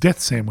 Little death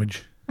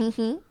sandwich.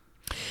 William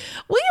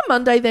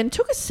Munday then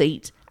took a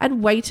seat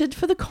and waited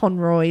for the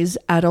Conroys'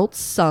 adult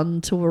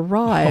son to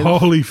arrive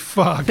Holy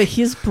fuck. for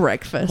his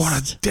breakfast.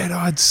 What a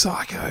dead-eyed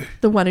psycho.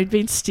 The one who'd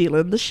been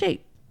stealing the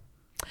sheep.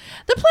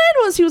 The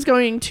plan was he was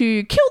going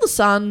to kill the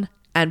son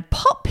and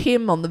pop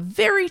him on the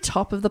very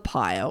top of the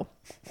pile.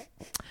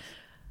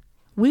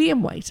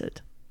 William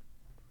waited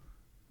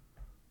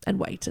and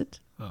waited,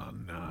 Oh,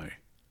 no.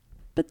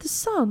 but the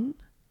son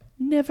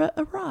never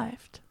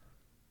arrived.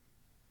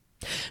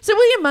 So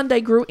William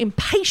Munday grew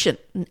impatient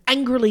and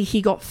angrily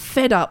he got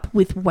fed up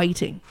with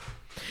waiting.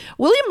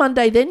 William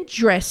Munday then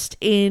dressed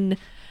in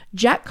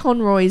Jack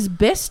Conroy's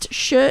best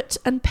shirt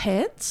and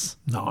pants,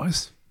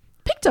 Nice.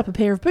 picked up a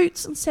pair of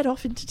boots and set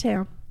off into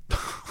town.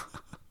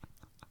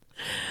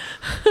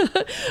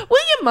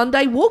 William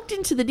Munday walked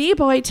into the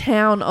nearby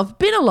town of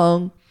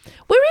Binalong,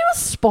 where he was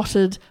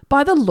spotted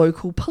by the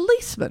local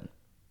policeman.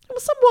 He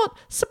was somewhat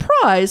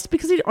surprised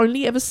because he'd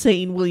only ever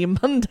seen William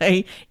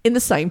Munday in the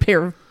same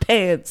pair of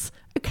pants,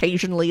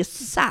 occasionally a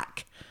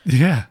sack.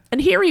 Yeah.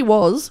 And here he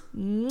was,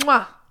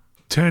 mwah,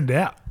 Turned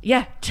out.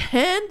 yeah,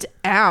 turned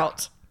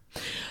out.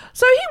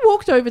 So he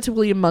walked over to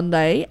William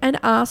Munday and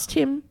asked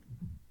him,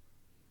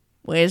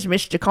 "Where's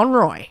Mr.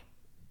 Conroy?"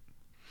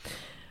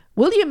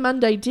 William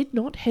Munday did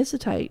not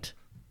hesitate.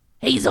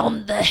 "He's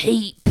on the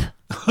heap."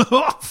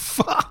 Oh,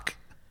 fuck.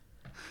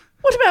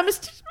 "What about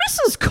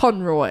Mrs.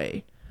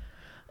 Conroy?"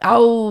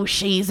 "Oh,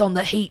 she's on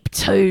the heap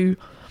too.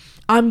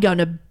 I'm going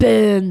to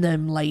burn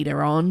them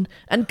later on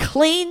and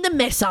clean the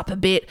mess up a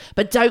bit,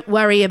 but don't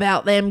worry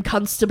about them,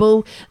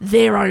 Constable.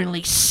 They're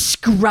only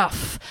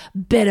scruff,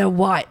 better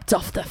wiped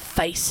off the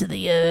face of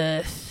the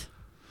earth."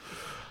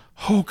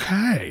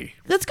 Okay.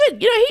 That's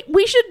good.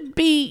 We should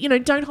be,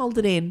 don't hold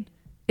it in,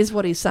 is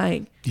what he's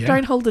saying. Yeah.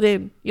 Don't hold it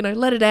in.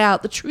 Let it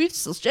out. The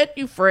truth will set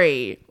you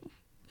free.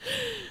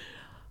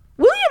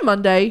 William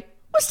Munday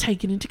was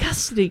taken into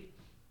custody,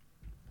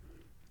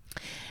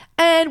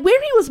 and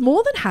where he was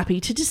more than happy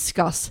to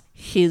discuss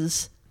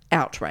his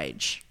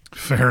outrage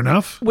Fair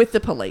enough. with the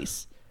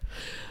police.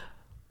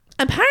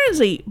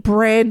 Apparently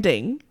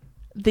branding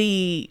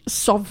the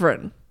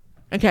sovereign,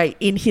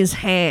 in his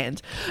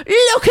hand.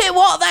 "Look at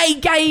what they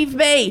gave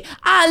me!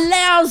 A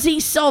lousy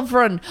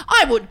sovereign!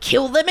 I would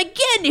kill them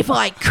again if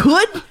I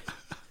could!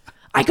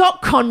 I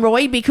got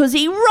Conroy because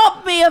he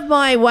robbed me of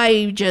my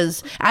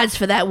wages. As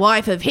for that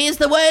wife of his,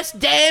 the worst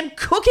damn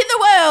cook in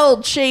the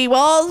world she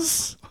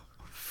was."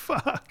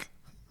 Fuck.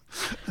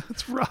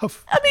 That's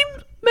rough. I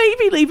mean,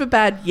 maybe leave a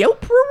bad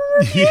Yelp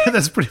review. Yeah,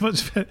 that's pretty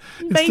much it.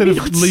 Instead Maybe of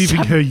not leaving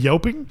some- her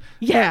yelping.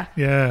 Yeah.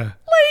 Yeah.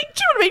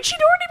 Do you know what I mean? She'd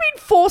already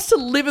been forced to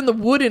live in the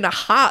wood in a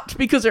hut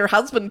because her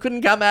husband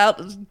couldn't come out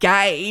as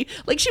gay.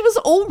 She was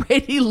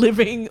already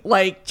living,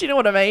 do you know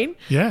what I mean?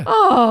 Yeah.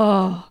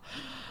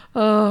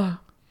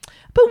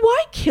 But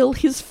why kill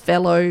his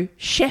fellow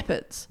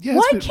shepherds? Yeah,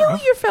 that's Why a bit kill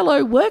rough. your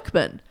fellow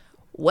workmen?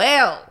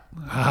 Well,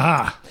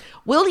 Ah.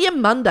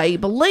 William Munday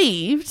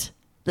believed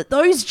that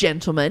those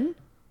gentlemen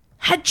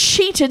had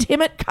cheated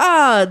him at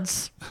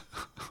cards.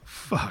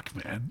 Fuck,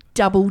 man.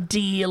 Double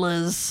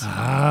dealers.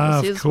 Ah, was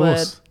of his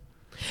course. word.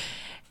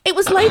 It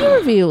was later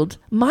revealed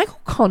Michael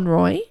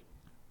Conroy,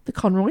 the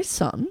Conroy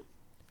son,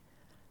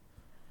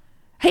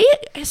 he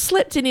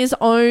slept in his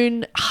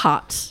own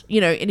hut,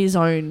 in his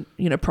own,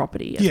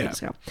 property. as Yeah. we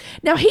say.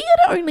 Now, he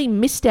had only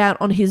missed out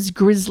on his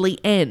grisly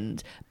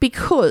end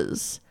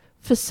because,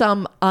 for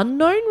some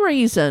unknown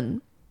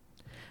reason,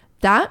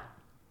 that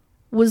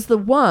was the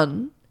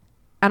one,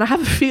 and I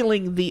have a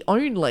feeling the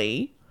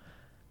only,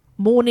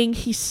 morning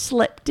he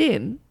slept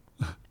in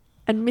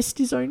and missed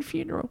his own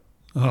funeral.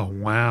 Oh,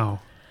 wow.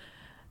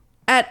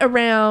 At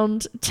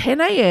around 10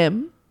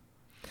 a.m.,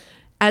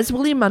 as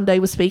William Munday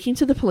was speaking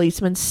to the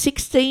policeman,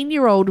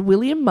 16-year-old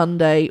William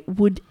Munday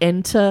would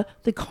enter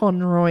the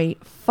Conroy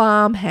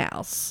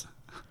farmhouse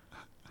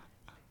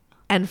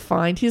and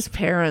find his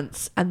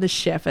parents and the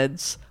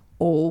shepherds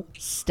all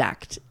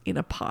stacked in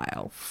a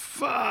pile.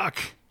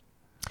 Fuck.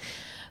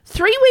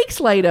 3 weeks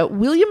later,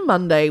 William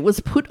Munday was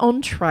put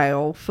on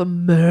trial for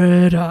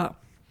murder.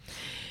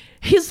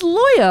 His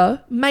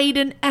lawyer made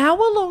an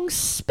hour-long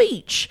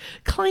speech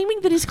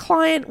claiming that his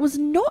client was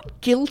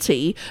not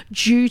guilty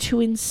due to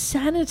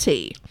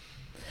insanity.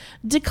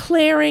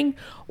 declaring,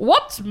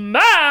 "What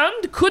man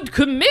could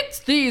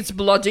commit these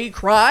bloody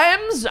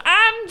crimes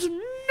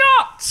and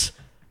not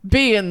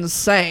be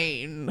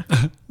insane?"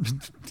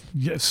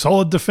 Yeah,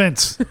 solid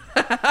defense.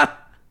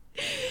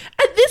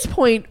 At this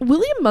point,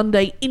 William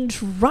Munday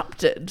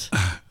interrupted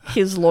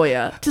his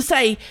lawyer to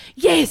say,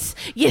 yes,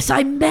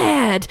 I'm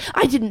mad.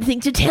 I didn't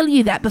think to tell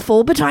you that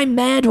before, but I'm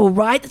mad, all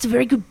right. That's a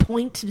very good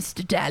point,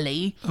 Mr.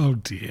 Daly. Oh,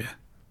 dear.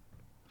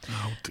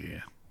 Oh,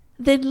 dear.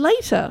 Then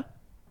later,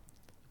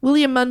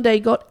 William Munday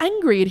got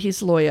angry at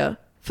his lawyer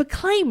for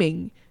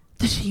claiming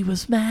that he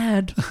was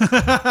mad.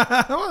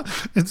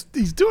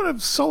 He's doing a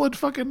solid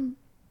fucking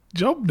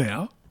job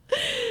now.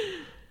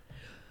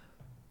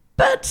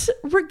 But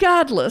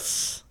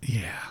regardless,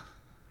 Yeah.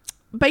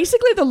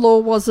 basically the law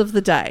was of the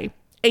day.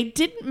 It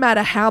didn't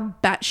matter how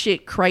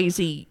batshit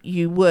crazy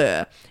you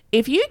were.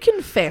 If you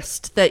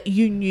confessed that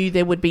you knew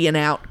there would be an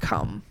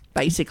outcome,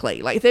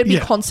 basically, like there'd be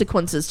Yeah.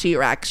 consequences to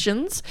your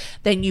actions,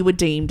 then you were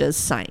deemed as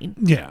sane.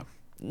 Yeah.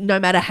 No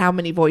matter how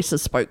many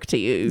voices spoke to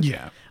you.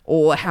 Yeah.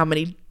 Or how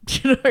many,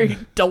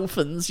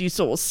 dolphins you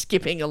saw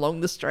skipping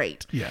along the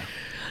street. Yeah.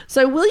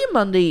 So William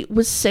Munday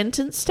was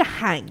sentenced to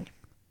hang.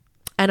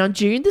 And on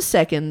June the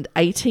 2nd,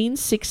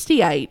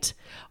 1868,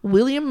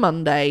 William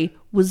Munday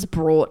was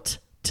brought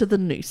to the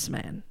Noose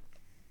Man.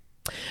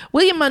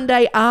 William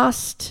Munday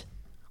asked,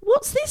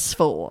 "What's this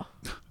for?"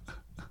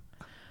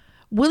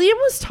 William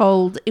was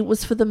told it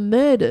was for the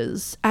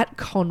murders at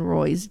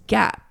Conroy's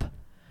Gap,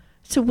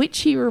 to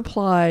which he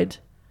replied,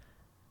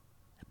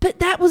 "But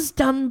that was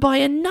done by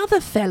another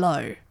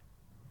fellow,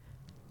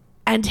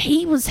 and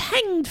he was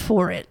hanged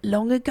for it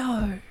long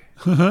ago."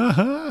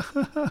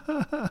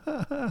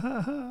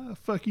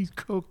 Fuck, he's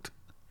cooked.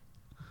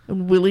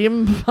 And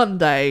William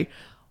Munday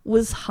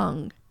was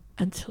hung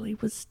until he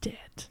was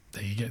dead.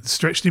 There you go.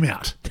 Stretched him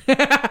out.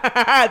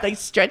 They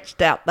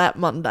stretched out that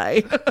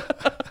Monday.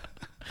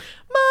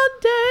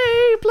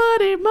 Monday,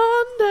 bloody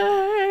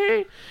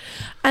Monday.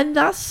 And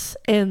thus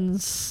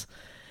ends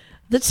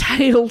the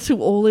tale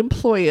to all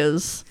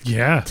employers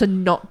Yeah. to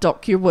not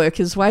dock your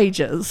workers'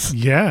 wages.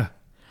 Yeah.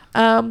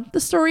 The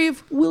story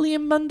of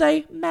William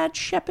Munday, Mad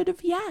Shepherd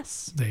of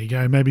Yass. There you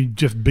go. Maybe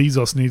Jeff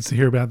Bezos needs to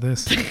hear about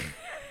this.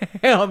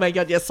 Oh my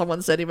God, yes,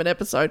 someone sent him an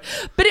episode.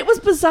 But it was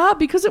bizarre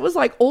because it was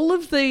like all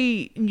of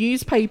the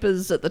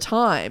newspapers at the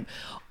time,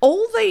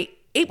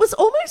 it was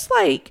almost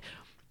like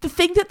the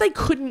thing that they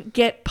couldn't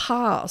get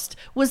past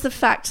was the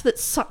fact that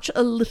such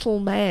a little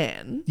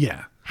man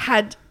Yeah.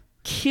 had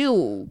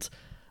killed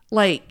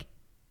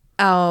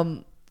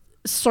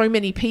so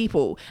many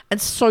people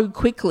and so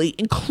quickly,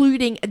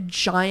 including a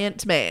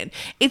giant man.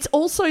 It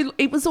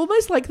was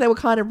almost like they were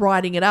kind of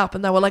writing it up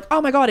and they were like,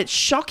 "Oh my God, it's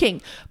shocking,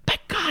 but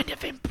kind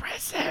of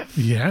impressive."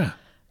 Yeah.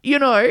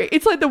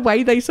 It's like the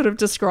way they sort of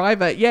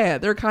describe it. Yeah,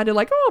 they're kind of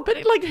like, "Oh, but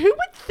like who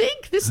would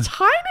think this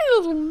tiny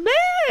little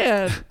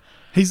man?"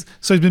 He's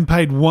been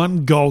paid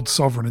one gold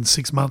sovereign in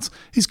 6 months.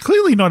 He's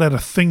clearly not had a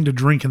thing to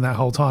drink in that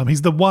whole time.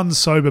 He's the one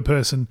sober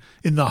person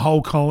in the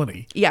whole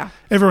colony. Yeah.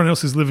 Everyone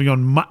else is living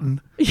on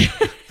mutton.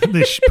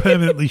 They're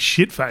permanently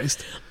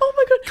shit-faced. Oh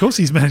my God. Of course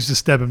he's managed to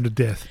stab him to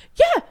death.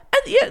 Yeah,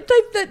 and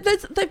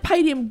they've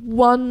paid him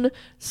one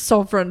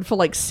sovereign for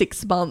like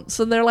 6 months,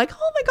 and they're like,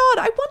 "Oh my God,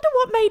 I wonder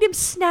what made him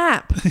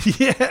snap.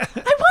 Yeah. I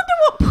wonder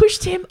what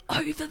pushed him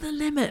over the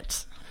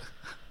limit."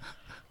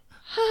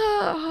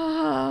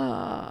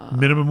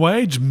 Minimum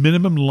wage,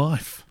 minimum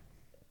life.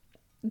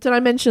 Did I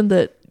mention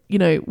that,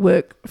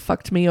 work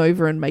fucked me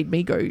over and made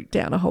me go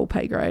down a whole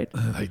pay grade?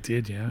 They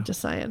did, yeah.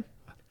 Just saying.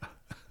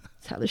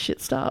 That's how this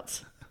shit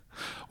starts.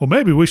 Well,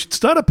 maybe we should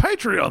start a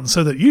Patreon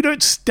so that you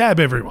don't stab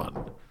everyone.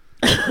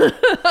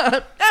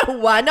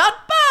 Why not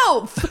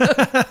both?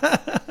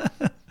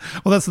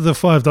 Well, that's at the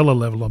 $5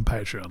 level on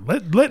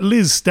Patreon. Let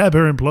Liz stab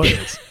her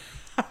employers.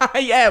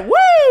 Yeah,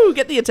 woo!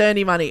 Get the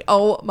attorney money.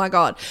 Oh my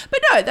God. But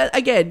no,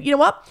 again, you know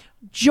what?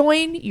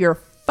 Join your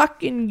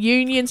fucking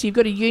unions. You've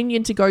got a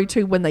union to go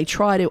to when they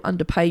try to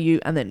underpay you,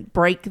 and then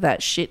break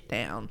that shit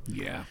down.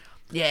 Yeah.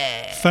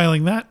 Yeah.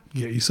 Failing that,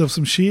 get yourself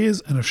some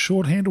shears and a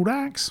short-handled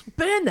axe.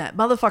 Burn that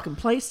motherfucking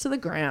place to the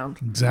ground.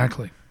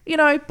 Exactly.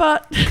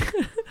 But...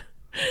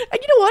 And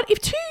you know what? If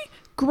two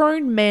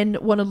grown men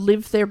want to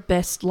live their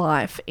best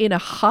life in a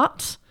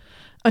hut,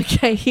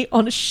 okay,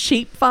 on a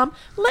sheep farm,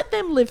 let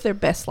them live their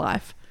best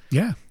life.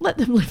 Yeah. Let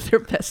them live their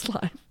best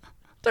life.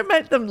 Don't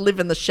make them live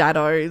in the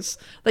shadows.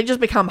 They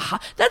just become...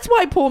 That's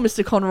why poor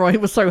Mr. Conroy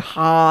was so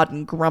hard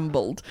and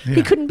grumbled. Yeah.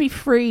 He couldn't be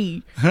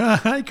free.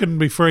 He couldn't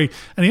be free.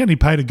 And he only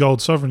paid a gold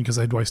sovereign because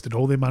they'd wasted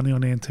all their money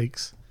on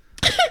antiques.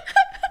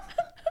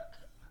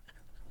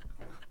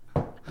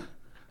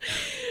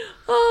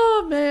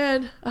 Oh,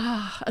 man.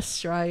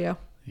 Australia.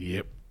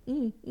 Yep.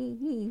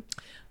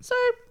 So,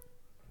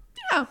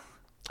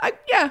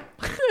 yeah.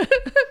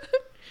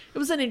 It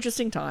was an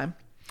interesting time.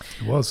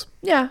 It was.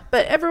 Yeah,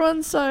 but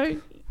everyone's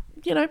so,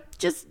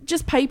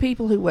 just pay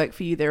people who work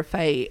for you their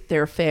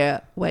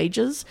fair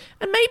wages,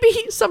 and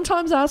maybe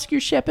sometimes ask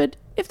your shepherd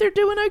if they're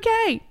doing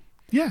okay,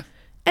 Yeah.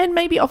 and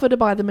maybe offer to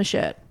buy them a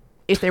shirt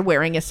if they're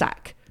wearing a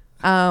sack.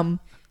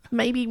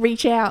 Maybe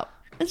reach out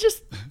It's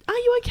just, are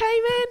you okay,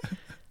 man?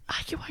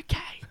 Are you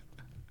okay?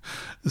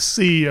 The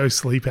CEO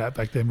sleep out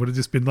back then would have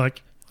just been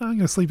like, I'm going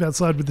to sleep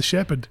outside with the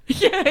shepherd.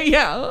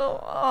 Yeah.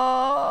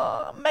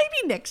 Oh,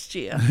 maybe next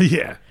year.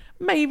 Yeah.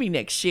 Maybe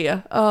next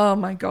year. Oh,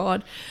 my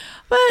God.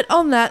 But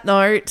on that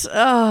note,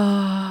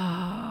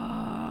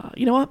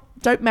 you know what?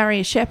 Don't marry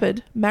a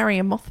shepherd. Marry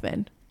a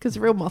Mothman. Because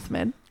real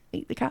Mothmen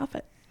eat the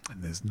carpet.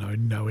 And there's no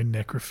in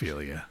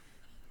necrophilia.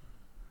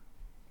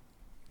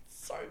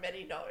 So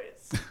many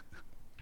no's.